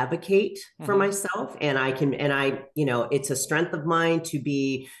to advocate for Hmm. myself, and it's a strength of mine to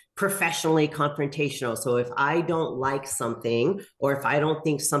be professionally confrontational. So if I don't like something or if I don't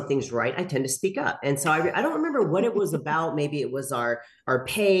think something's right, I tend to speak up. And so I don't remember what it was about. Maybe it was our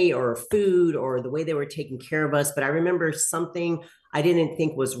pay or food or the way they were taking care of us, but I remember something I didn't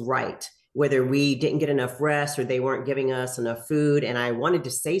think was right, whether we didn't get enough rest or they weren't giving us enough food. And I wanted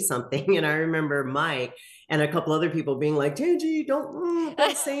to say something. And I remember Mike and a couple other people being like, Tangie, don't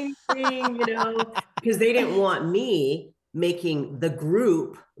say anything, because they didn't want me making the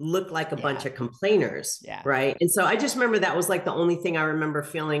group look like a bunch Yeah. of complainers. Yeah. Right. And so I just remember that was like the only thing I remember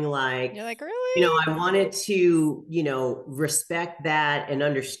feeling like, You're like, really? I wanted to, respect that and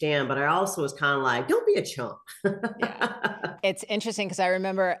understand, but I also was kind of like, don't be a chump. Yeah. It's interesting because I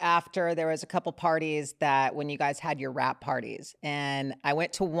remember after there was a couple parties that when you guys had your rap parties, and I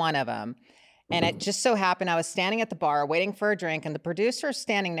went to one of them, and it just so happened I was standing at the bar waiting for a drink, and the producer is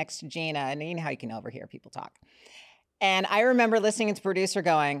standing next to Gina, and you know how you can overhear people talk. And I remember listening to the producer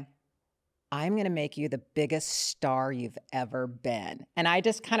going, I'm going to make you the biggest star you've ever been. And I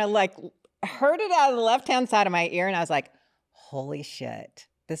just kind of like heard it out of the left-hand side of my ear, and I was like, holy shit,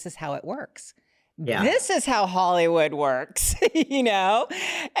 this is how it works. Yeah. This is how Hollywood works,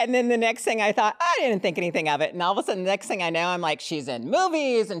 And then the next thing I thought, I didn't think anything of it. And all of a sudden, the next thing I know, I'm like, she's in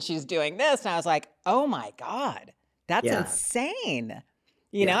movies and she's doing this. And I was like, oh my God, that's insane.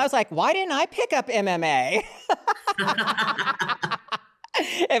 I was like, why didn't I pick up MMA?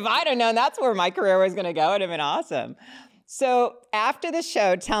 If I'd have known that's where my career was going to go, it'd have been awesome. So after the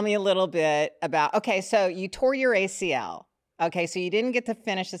show, tell me a little bit about, okay, so you tore your ACL. Okay, so you didn't get to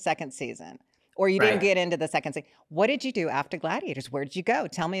finish the second season. Or you didn't get into the second season. What did you do after Gladiators? Where did you go?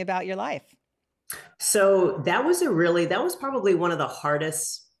 Tell me about your life. So that was probably one of the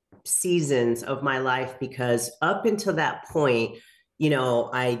hardest seasons of my life, because up until that point,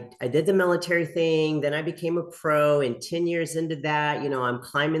 I did the military thing, then I became a pro, and 10 years into that, I'm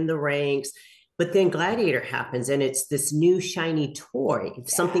climbing the ranks. But then Gladiator happens, and it's this new shiny toy,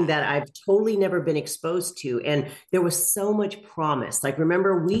 something that I've totally never been exposed to. And there was so much promise. Like,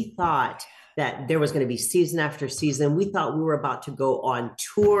 remember, we thought that there was going to be season after season. We thought we were about to go on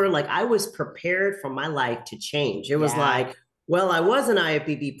tour. Like, I was prepared for my life to change. It was like, well, I was an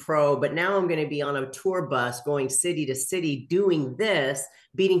IFBB pro, but now I'm going to be on a tour bus going city to city doing this,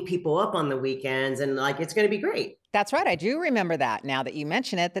 beating people up on the weekends. And like, it's going to be great. That's right. I do remember that now that you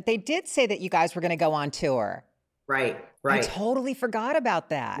mention it, that they did say that you guys were going to go on tour. Right. I totally forgot about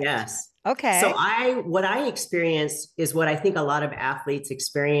that. Yes. Okay. So what I experienced is what I think a lot of athletes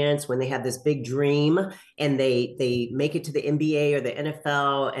experience when they have this big dream and they make it to the NBA or the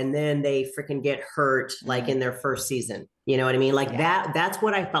NFL, and then they freaking get hurt like in their first season. You know what I mean? Like that's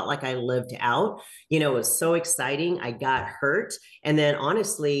what I felt like I lived out. It was so exciting. I got hurt. And then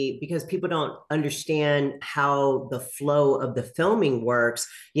honestly, because people don't understand how the flow of the filming works,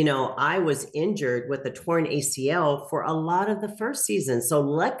 I was injured with a torn ACL for a lot of the first season. So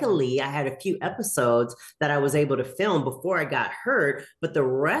luckily I had a few episodes that I was able to film before I got hurt, but the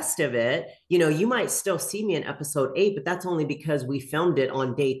rest of it, you might still see me in episode 8, but that's only because we filmed it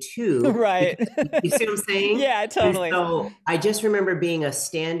on day 2. Right. You see what I'm saying? Yeah, totally. And so I just remember being a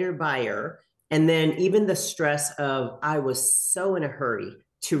standard buyer. And then even the stress of, I was so in a hurry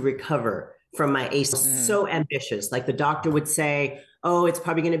to recover from my ACL, so ambitious. Like the doctor would say, oh, it's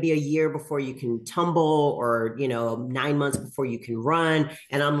probably going to be a year before you can tumble, or, 9 months before you can run.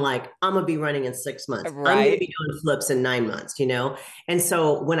 And I'm like, I'm going to be running in 6 months. Right. I'm going to be doing flips in 9 months, And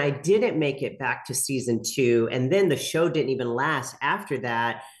so when I didn't make it back to season 2, and then the show didn't even last after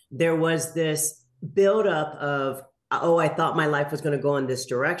that, there was this buildup of, oh, I thought my life was going to go in this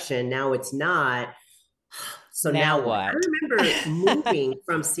direction. Now it's not. So now what? I remember moving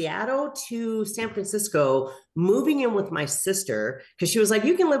from Seattle to San Francisco, moving in with my sister, because she was like,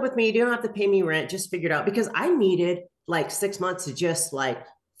 you can live with me. You don't have to pay me rent. Just figure it out. Because I needed like 6 months to just like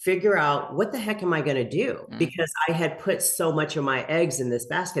figure out what the heck am I going to do? Because I had put so much of my eggs in this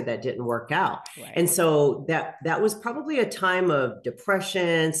basket that didn't work out. Right. And so that was probably a time of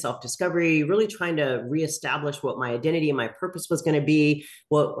depression, self-discovery, really trying to reestablish what my identity and my purpose was going to be.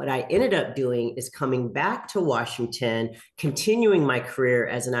 What I ended up doing is coming back to Washington, continuing my career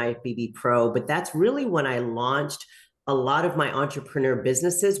as an IFBB pro. But that's really when I launched a lot of my entrepreneur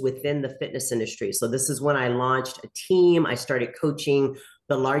businesses within the fitness industry. So this is when I launched a team. I started coaching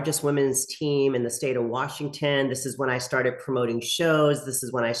the largest women's team in the state of Washington. This is when I started promoting shows. This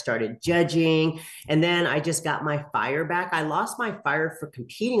is when I started judging. And then I just got my fire back. I lost my fire for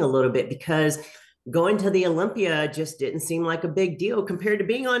competing a little bit because going to the Olympia just didn't seem like a big deal compared to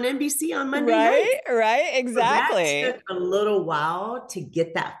being on NBC on Monday nights. Right, So that exactly. took a little while to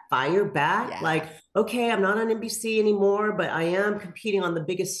get that fire back. Yeah. Like, okay, I'm not on NBC anymore, but I am competing on the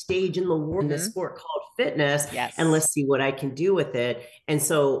biggest stage in the world in this Hmm. sport called fitness. And Yes. let's see what I can do with it. And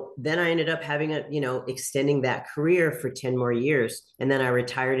so then I ended up having extending that career for 10 more years. And then I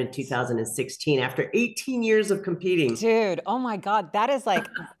retired in 2016 after 18 years of competing. Dude, oh my God, that is like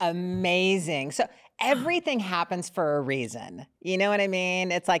amazing. So everything happens for a reason. You know what I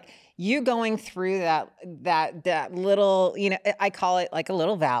mean? It's like you going through that little, I call it like a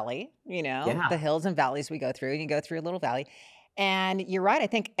little valley, the Yeah. hills and valleys we go through, and you go through a little valley. And you're right. I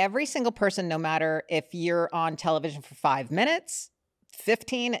think every single person, no matter if you're on television for 5 minutes,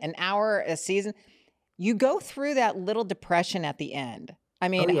 15, an hour, a season, you go through that little depression at the end. I Oh,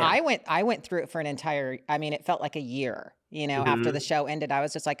 mean, yeah. I went through it for an entire, I mean, it felt like a year, after the Mm-hmm. show ended. I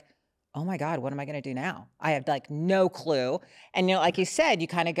was just like, oh my God, what am I going to do now? I had like no clue. And, like you said, you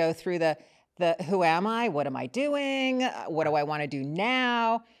kind of go through the who am I? What am I doing? What do I want to do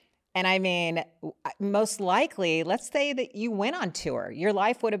now? And I mean, most likely, let's say that you went on tour. Your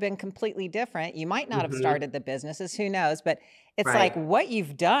life would have been completely different. You might not have Mm-hmm. started the businesses, who knows? But it's like Right. what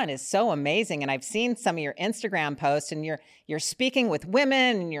you've done is so amazing. And I've seen some of your Instagram posts, and you're speaking with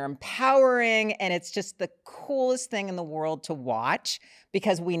women and you're empowering, and it's just the coolest thing in the world to watch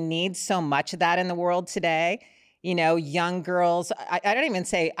because we need so much of that in the world today. Young girls. I don't even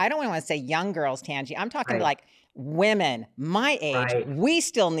say, I don't even want to say young girls, Tangi. I'm talking Right. like women my age. Right. We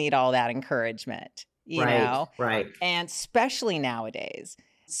still need all that encouragement, Right. Right. and especially nowadays.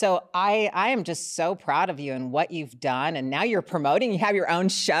 So I am just so proud of you and what you've done. And now you're promoting, you have your own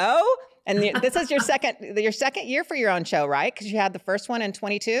show. And this is your second year for your own show, right? Because you had the first one in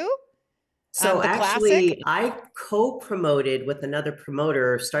 22, So the classic. actually, I co-promoted with another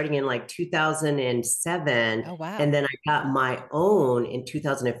promoter starting in like 2007, Oh, wow. and then I got my own in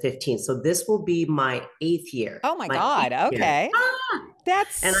 2015. So this will be my eighth year. Oh my My God. eighth year. Okay.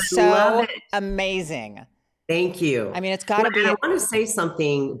 That's And I love so it. amazing. Thank you. I mean, it's got Well, to and be, I want to say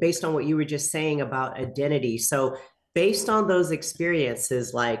something based on what you were just saying about identity. So, based on those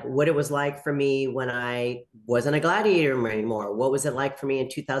experiences, like what it was like for me when I wasn't a gladiator anymore, what was it like for me in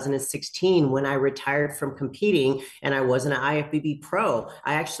 2016 when I retired from competing and I wasn't an IFBB pro?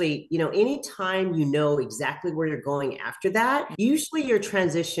 I actually, anytime you know exactly where you're going after that, usually your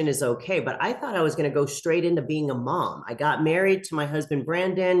transition is okay. But I thought I was going to go straight into being a mom. I got married to my husband,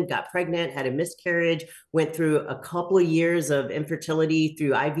 Brandon, got pregnant, had a miscarriage, went through a couple of years of infertility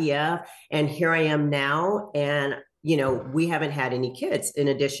through IVF, and here I am now. And we haven't had any kids in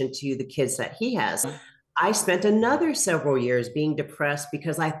addition to the kids that he has. I spent another several years being depressed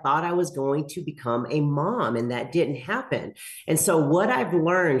because I thought I was going to become a mom, and that didn't happen. And so, what I've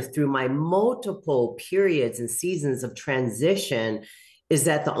learned through my multiple periods and seasons of transition is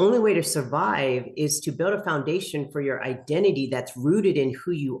that the only way to survive is to build a foundation for your identity that's rooted in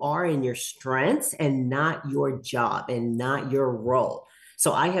who you are and your strengths, and not your job and not your role.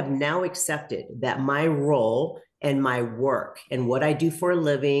 So I have now accepted that my role and my work and what I do for a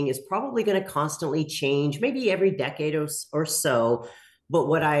living is probably going to constantly change, maybe every decade or so. But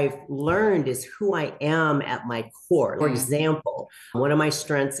what I've learned is who I am at my core. For mm, example, one of my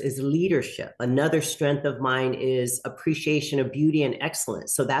strengths is leadership. Another strength of mine is appreciation of beauty and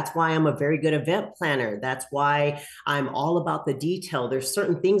excellence. So that's why I'm a very good event planner. That's why I'm all about the detail. There's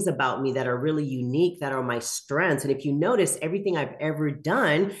certain things about me that are really unique that are my strengths. And if you notice, everything I've ever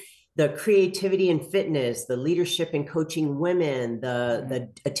done, the creativity and fitness, the leadership and coaching women, the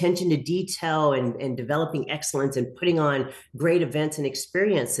attention to detail and developing excellence and putting on great events and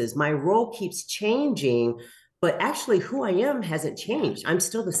experiences. My role keeps changing, but actually who I am hasn't yeah, changed. I'm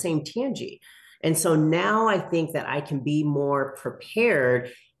still the same Tangi. And so now I think that I can be more prepared.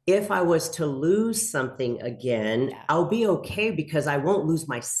 If I was to lose something again, yeah, I'll be okay because I won't lose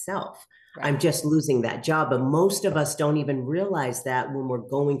myself. I'm right. just losing that job. But most of us don't even realize that when we're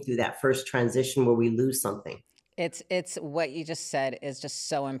going through that first transition where we lose something. It's what you just said is just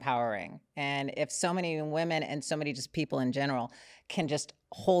so empowering. And if so many women and so many just people in general can just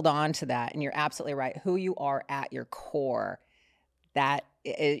hold on to that, and you're absolutely right, who you are at your core, that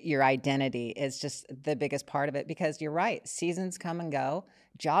your identity is just the biggest part of it, because you're right, seasons come and go,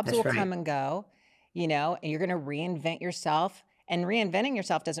 jobs will That's come right. and go, and you're going to reinvent yourself. And reinventing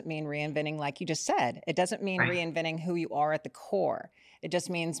yourself doesn't mean reinventing, like you just said, it doesn't mean Right. reinventing who you are at the core. It just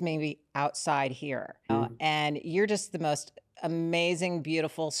means maybe outside here. Mm-hmm. And you're just the most amazing,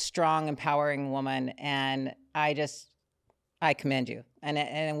 beautiful, strong, empowering woman. And I commend you.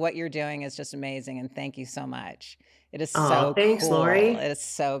 And what you're doing is just amazing. And thank you so much. It is Oh, so thanks, cool. It Lori. is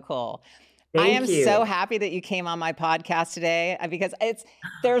so cool. I am Thank so you. happy that you came on my podcast today because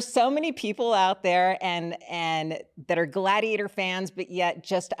there's so many people out there and that are Gladiator fans, but yet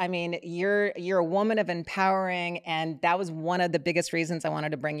just I mean you're a woman of empowering, and that was one of the biggest reasons I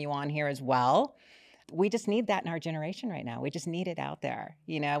wanted to bring you on here as well. We just need that in our generation right now. We just need it out there.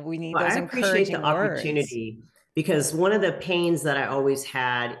 We need Well, I those appreciate the encouraging words. opportunity because one of the pains that I always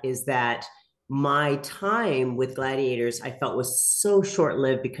had is that my time with gladiators I felt was so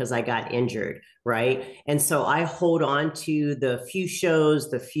short-lived because I got injured, right? And so I hold on to the few shows,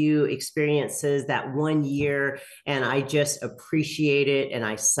 the few experiences that 1 year, and I just appreciate it and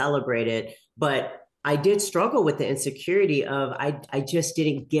I celebrate it. But I did struggle with the insecurity of I just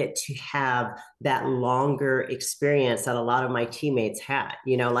didn't get to have that longer experience that a lot of my teammates had.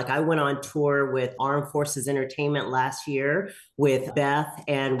 Like I went on tour with Armed Forces Entertainment last year with Beth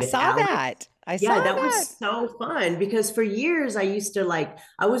and I with saw Alex. that. I saw Yeah, that that. was so fun because for years I used to like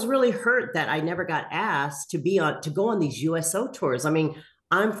I was really hurt that I never got asked to go on these USO tours. I mean,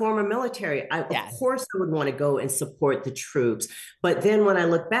 I'm former military. Of Yes. course I would want to go and support the troops. But then when I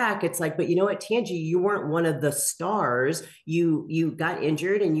look back, it's like, but you know what, Tangi, you weren't one of the stars. You got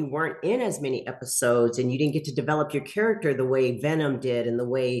injured and you weren't in as many episodes and you didn't get to develop your character the way Venom did and the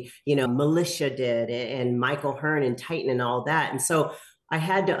way, Militia did and Michael Hearn and Titan and all that. And so I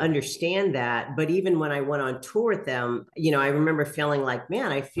had to understand that. But even when I went on tour with them, I remember feeling like,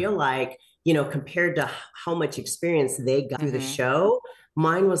 man, I feel like, compared to how much experience they got through the Mm-hmm. show,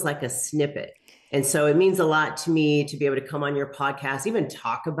 mine was like a snippet. And so it means a lot to me to be able to come on your podcast, even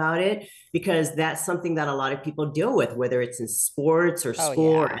talk about it, because that's something that a lot of people deal with, whether it's in sports or Oh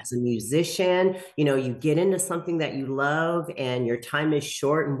school or yeah. as a musician. You get into something that you love and your time is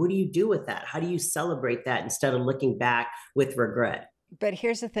short. And what do you do with that? How do you celebrate that instead of looking back with regret? But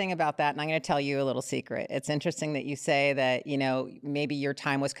here's the thing about that, and I'm going to tell you a little secret. It's interesting that you say that, maybe your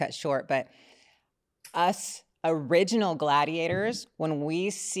time was cut short, but us original gladiators, when we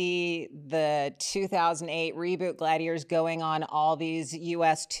see the 2008 reboot gladiators going on all these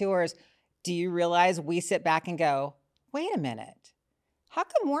US tours, do you realize we sit back and go, wait a minute, how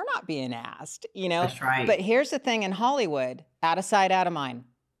come we're not being asked? That's right. But here's the thing in Hollywood, out of sight, out of mind.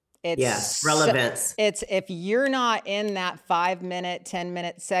 It's Yes, so, relevance. it's if you're not in that 5 minute, 10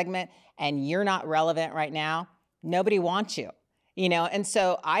 minute segment and you're not relevant right now, nobody wants you, And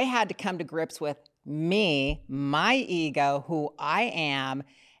so I had to come to grips with me, my ego, who I am,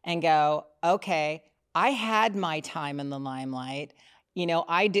 and go, okay, I had my time in the limelight.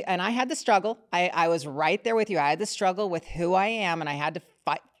 I did, and I had the struggle. I was right there with you. I had the struggle with who I am, and I had to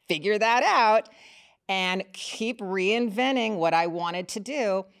figure that out and keep reinventing what I wanted to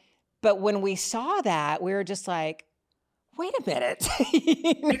do. But when we saw that, we were just like, wait a minute.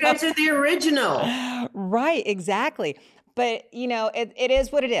 You guys are the original. Right, exactly. But, it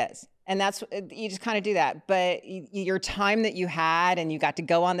is what it is. And that's, you just kind of do that. But your time that you had and you got to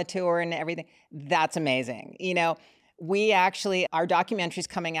go on the tour and everything, that's amazing. We actually, our documentary's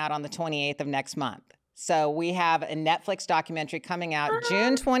coming out on the 28th of next month. So we have a Netflix documentary coming out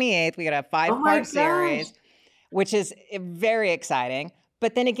June 28th. We got a Oh my 5-part gosh. series, which is very exciting.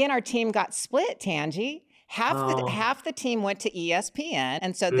 But then again, our team got split, Tangi. Half the team went to ESPN,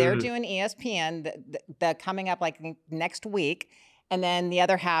 and so they're doing ESPN the coming up like next week, and then the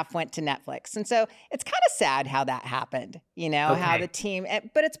other half went to Netflix. And so it's kind of sad how that happened, how the team,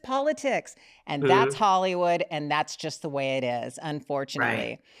 but it's politics, and that's Hollywood, and that's just the way it is, unfortunately.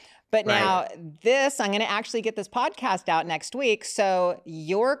 Right. But now Right. I'm going to actually get this podcast out next week. So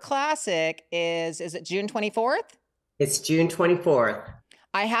your classic is it June 24th? It's June 24th.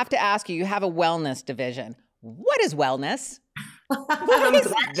 I have to ask you, you have a wellness division. What is wellness? What I'm is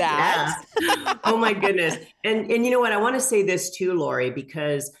glad you that? asked. Oh my goodness. And you know what? I want to say this too, Lori,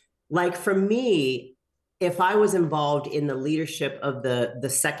 because like for me, if I was involved in the leadership of the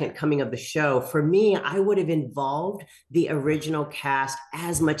second coming of the show, for me, I would have involved the original cast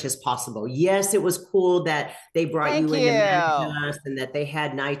as much as possible. Yes, it was cool that they brought Thank you in to you. manage us and that they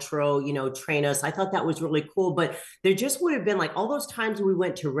had Nitro, train us. I thought that was really cool. But there just would have been like all those times we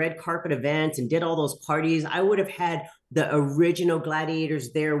went to red carpet events and did all those parties. I would have had the original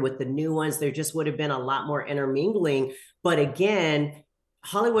gladiators there with the new ones. There just would have been a lot more intermingling. But again,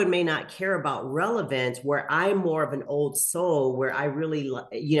 Hollywood may not care about relevance, where I'm more of an old soul, where I really,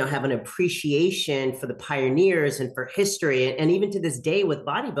 have an appreciation for the pioneers and for history. And even to this day with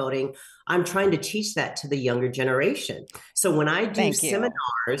bodybuilding, I'm trying to teach that to the younger generation. So when I do Thank you.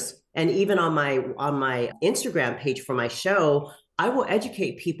 seminars and even on my Instagram page for my show, I will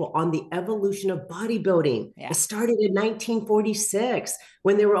educate people on the evolution of bodybuilding. Yeah. It started in 1946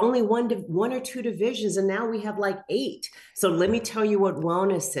 when there were only one or two divisions, and now we have like 8. So let me tell you what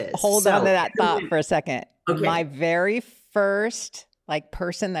wellness is. Hold on to that thought for a second. Okay. My very first like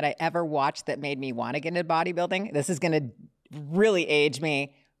person that I ever watched that made me want to get into bodybuilding, this is going to really age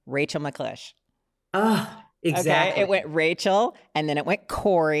me, Rachel McClish. Exactly. Okay, it went Rachel, and then it went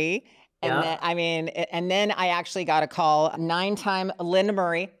Corey, and Yeah. then and then I actually got a call 9-time Linda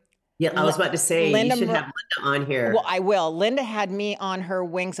Murray. Yeah, I was about to say you should have Linda on here. Well, I will. Linda had me on her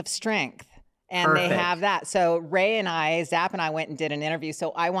Wings of Strength, and they have that. So Ray and I, Zap and I went and did an interview.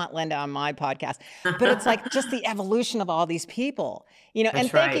 So I want Linda on my podcast. But it's like just the evolution of all these people, you know. That's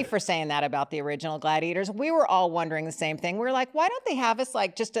and thank you right. for saying that about the original Gladiators. We were all wondering the same thing. We were like, why don't they have us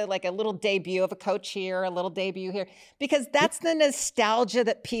like just a little debut of a coach here, a little debut here? Because that's the nostalgia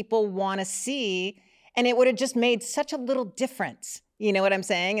that people want to see. And it would have just made such a little difference. You know what I'm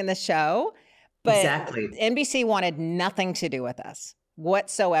saying, in the show? But Exactly. NBC wanted nothing to do with us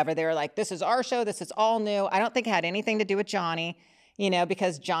whatsoever. They were like, this is our show. This is all new. I don't think it had anything to do with Johnny, you know,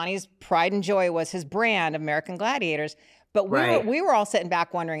 because Johnny's pride and joy was his brand, American Gladiators. But we were all sitting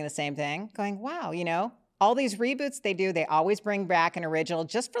back wondering the same thing, going, wow, you know, all these reboots they do, they always bring back an original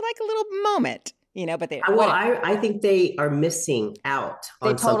just for like a little moment, you know, but they... Well, I think they are missing out on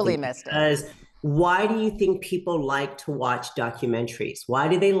They totally something missed it. because why do you think people like to watch documentaries? Why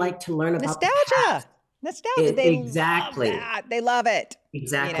do they like to learn about nostalgia? Nostalgia. They exactly. love that. They love it.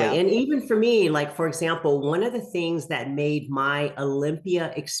 Exactly. You know? And even for me, like, for example, one of the things that made my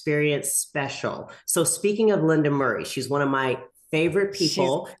Olympia experience special. So speaking of Linda Murray, she's one of my favorite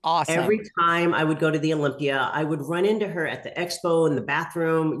people. She's awesome. Every time I would go to the Olympia, I would run into her at the expo, in the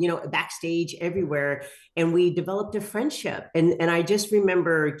bathroom, you know, backstage, everywhere. And we developed a friendship. And I just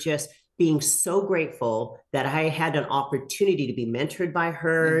remember just being so grateful that I had an opportunity to be mentored by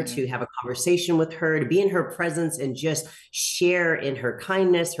her, to have a conversation with her, to be in her presence and just share in her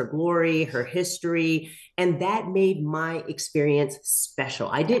kindness, her glory, her history. And that made my experience special.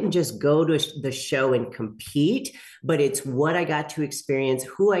 I didn't just go to the show and compete, but it's what I got to experience,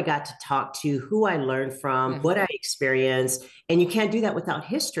 who I got to talk to, who I learned from, what I experienced. And you can't do that without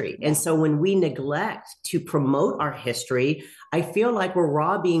history. And so when we neglect to promote our history, I feel like we're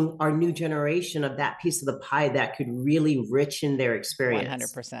robbing our new generation of that piece of the pie that could really richen their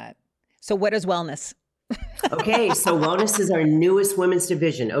experience. 100%. So what is wellness? Okay, so wellness is our newest women's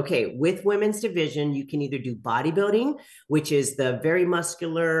division. Okay, with women's division, you can either do bodybuilding, which is the very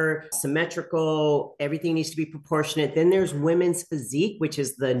muscular, symmetrical, everything needs to be proportionate. Then there's women's physique, which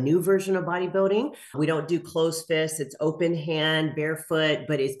is the new version of bodybuilding. We don't do closed fists, it's open hand, barefoot,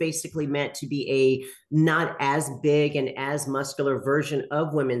 but it's basically meant to be a not as big and as muscular version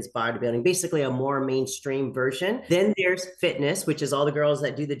of women's bodybuilding, basically a more mainstream version. Then there's fitness, which is all the girls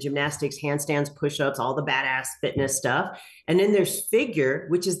that do the gymnastics, handstands, push-ups, all the badass fitness stuff. And then there's figure,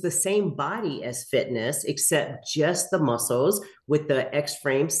 which is the same body as fitness, except just the muscles with the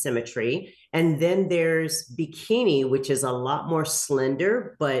X-frame symmetry. And then there's bikini, which is a lot more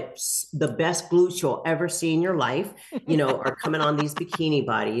slender, but the best glutes you'll ever see in your life, you know, are coming on these bikini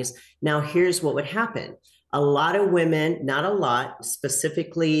bodies. Now, here's what would happen. A lot of women, not a lot,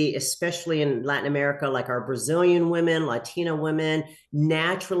 specifically, especially in Latin America, like our Brazilian women, Latina women,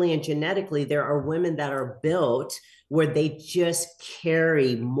 naturally and genetically, there are women that are built where they just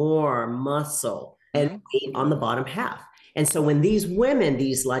carry more muscle and weight on the bottom half. And so when these women,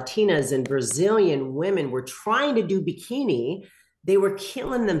 these Latinas and Brazilian women were trying to do bikini, they were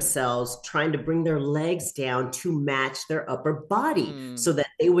killing themselves trying to bring their legs down to match their upper body so that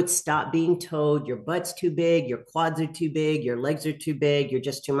they would stop being told your butt's too big, your quads are too big, your legs are too big, you're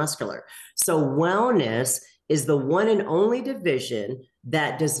just too muscular. So wellness is the one and only division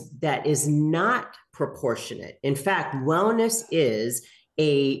that is not proportionate. In fact, wellness is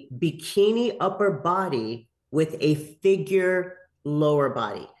a bikini upper body with a figure lower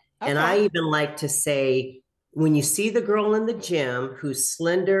body. Okay. And I even like to say, when you see the girl in the gym who's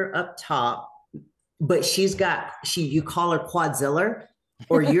slender up top, but you call her quadzilla,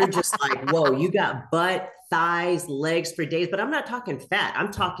 or you're just like, whoa, you got butt, thighs, legs for days. But I'm not talking fat.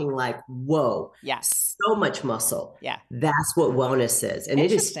 I'm talking like, whoa, so much muscle. Yeah. That's what wellness is. And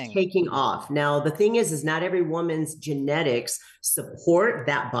it is taking off. Now, the thing is not every woman's genetics support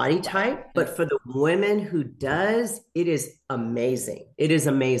that body type, but for the women who does, it is amazing. It is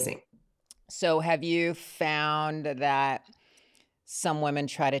amazing. So have you found that some women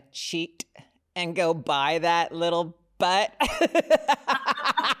try to cheat and go buy that little butt?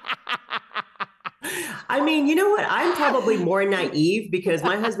 I mean, you know what? I'm probably more naive because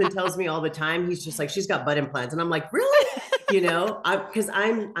my husband tells me all the time, he's just like, she's got butt implants. And I'm like, really? Because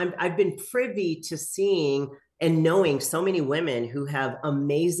I've been privy to seeing and knowing so many women who have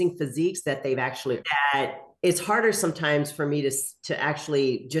amazing physiques that they've actually that it's harder sometimes for me to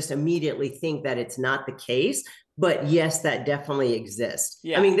actually just immediately think that it's not the case. But yes, that definitely exists. I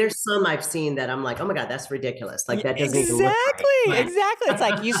Yeah. mean, there's some I've seen that I'm like, oh my God, that's ridiculous. Like that doesn't even look Exactly. right. Exactly. It's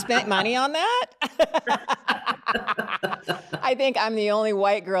like you spent money on that. I think I'm the only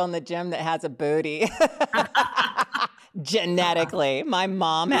white girl in the gym that has a booty. Genetically. My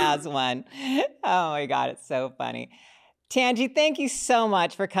mom has one. Oh my God, it's so funny. Tangi, thank you so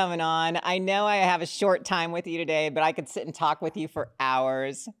much for coming on. I know I have a short time with you today, but I could sit and talk with you for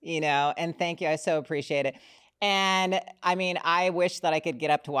hours, and thank you. I so appreciate it. And I mean, I wish that I could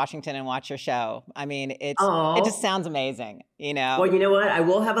get up to Washington and watch your show. I mean, it just Oh, sounds amazing, well, you know what? I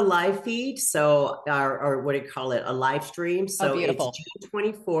will have a live feed. So, or what do you call it? A live stream. Oh, So it's beautiful. June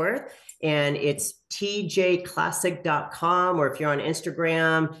 24th and it's tjclassic.com, or if you're on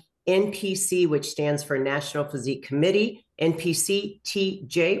Instagram, NPC, which stands for National Physique Committee, NPC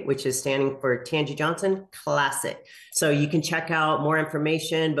TJ, which is standing for Tangi Johnson Classic. So you can check out more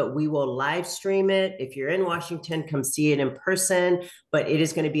information, but we will live stream it. If you're in Washington, come see it in person. But it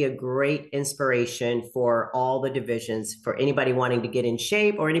is going to be a great inspiration for all the divisions, for anybody wanting to get in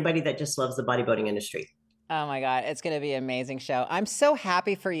shape or anybody that just loves the bodybuilding industry. Oh my God, it's going to be an amazing show. I'm so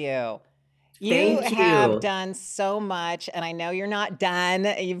happy for you. You Thank have you. done so much, and I know you're not done.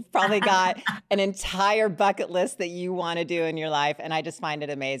 You've probably got an entire bucket list that you want to do in your life, and I just find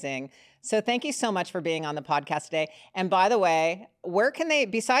it amazing. So thank you so much for being on the podcast today. And by the way, where can they,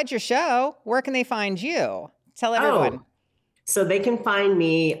 besides your show, where can they find you? Tell everyone. Oh, so they can find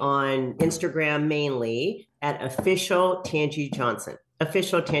me on Instagram mainly at official Tangi Johnson.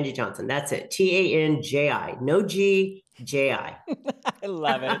 Official Tangi Johnson. That's it. TANJI. No G, JI. I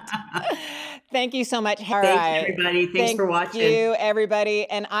love it. Thank you so much. All Thank you, right. everybody. Thanks Thank for watching. you, everybody.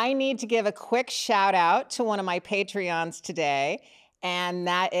 And I need to give a quick shout out to one of my Patreons today. And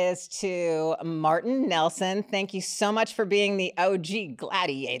that is to Martin Nelson. Thank you so much for being the OG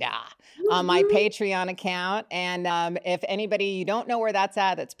Gladiator on my Patreon account. And if anybody, you don't know where that's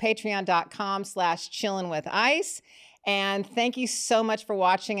at, that's patreon.com/chillinwithice. And thank you so much for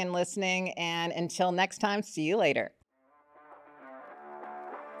watching and listening. And until next time, see you later.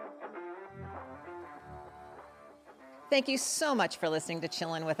 Thank you so much for listening to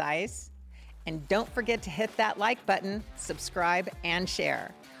Chillin' with Ice. And don't forget to hit that like button, subscribe, and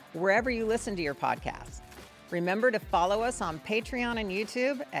share wherever you listen to your podcasts. Remember to follow us on Patreon and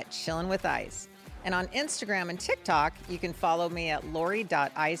YouTube at Chillin' with Ice. And on Instagram and TikTok, you can follow me at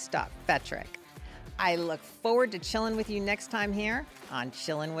lori.ice.fetrick. I look forward to chilling with you next time here on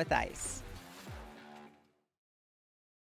Chillin' with Ice.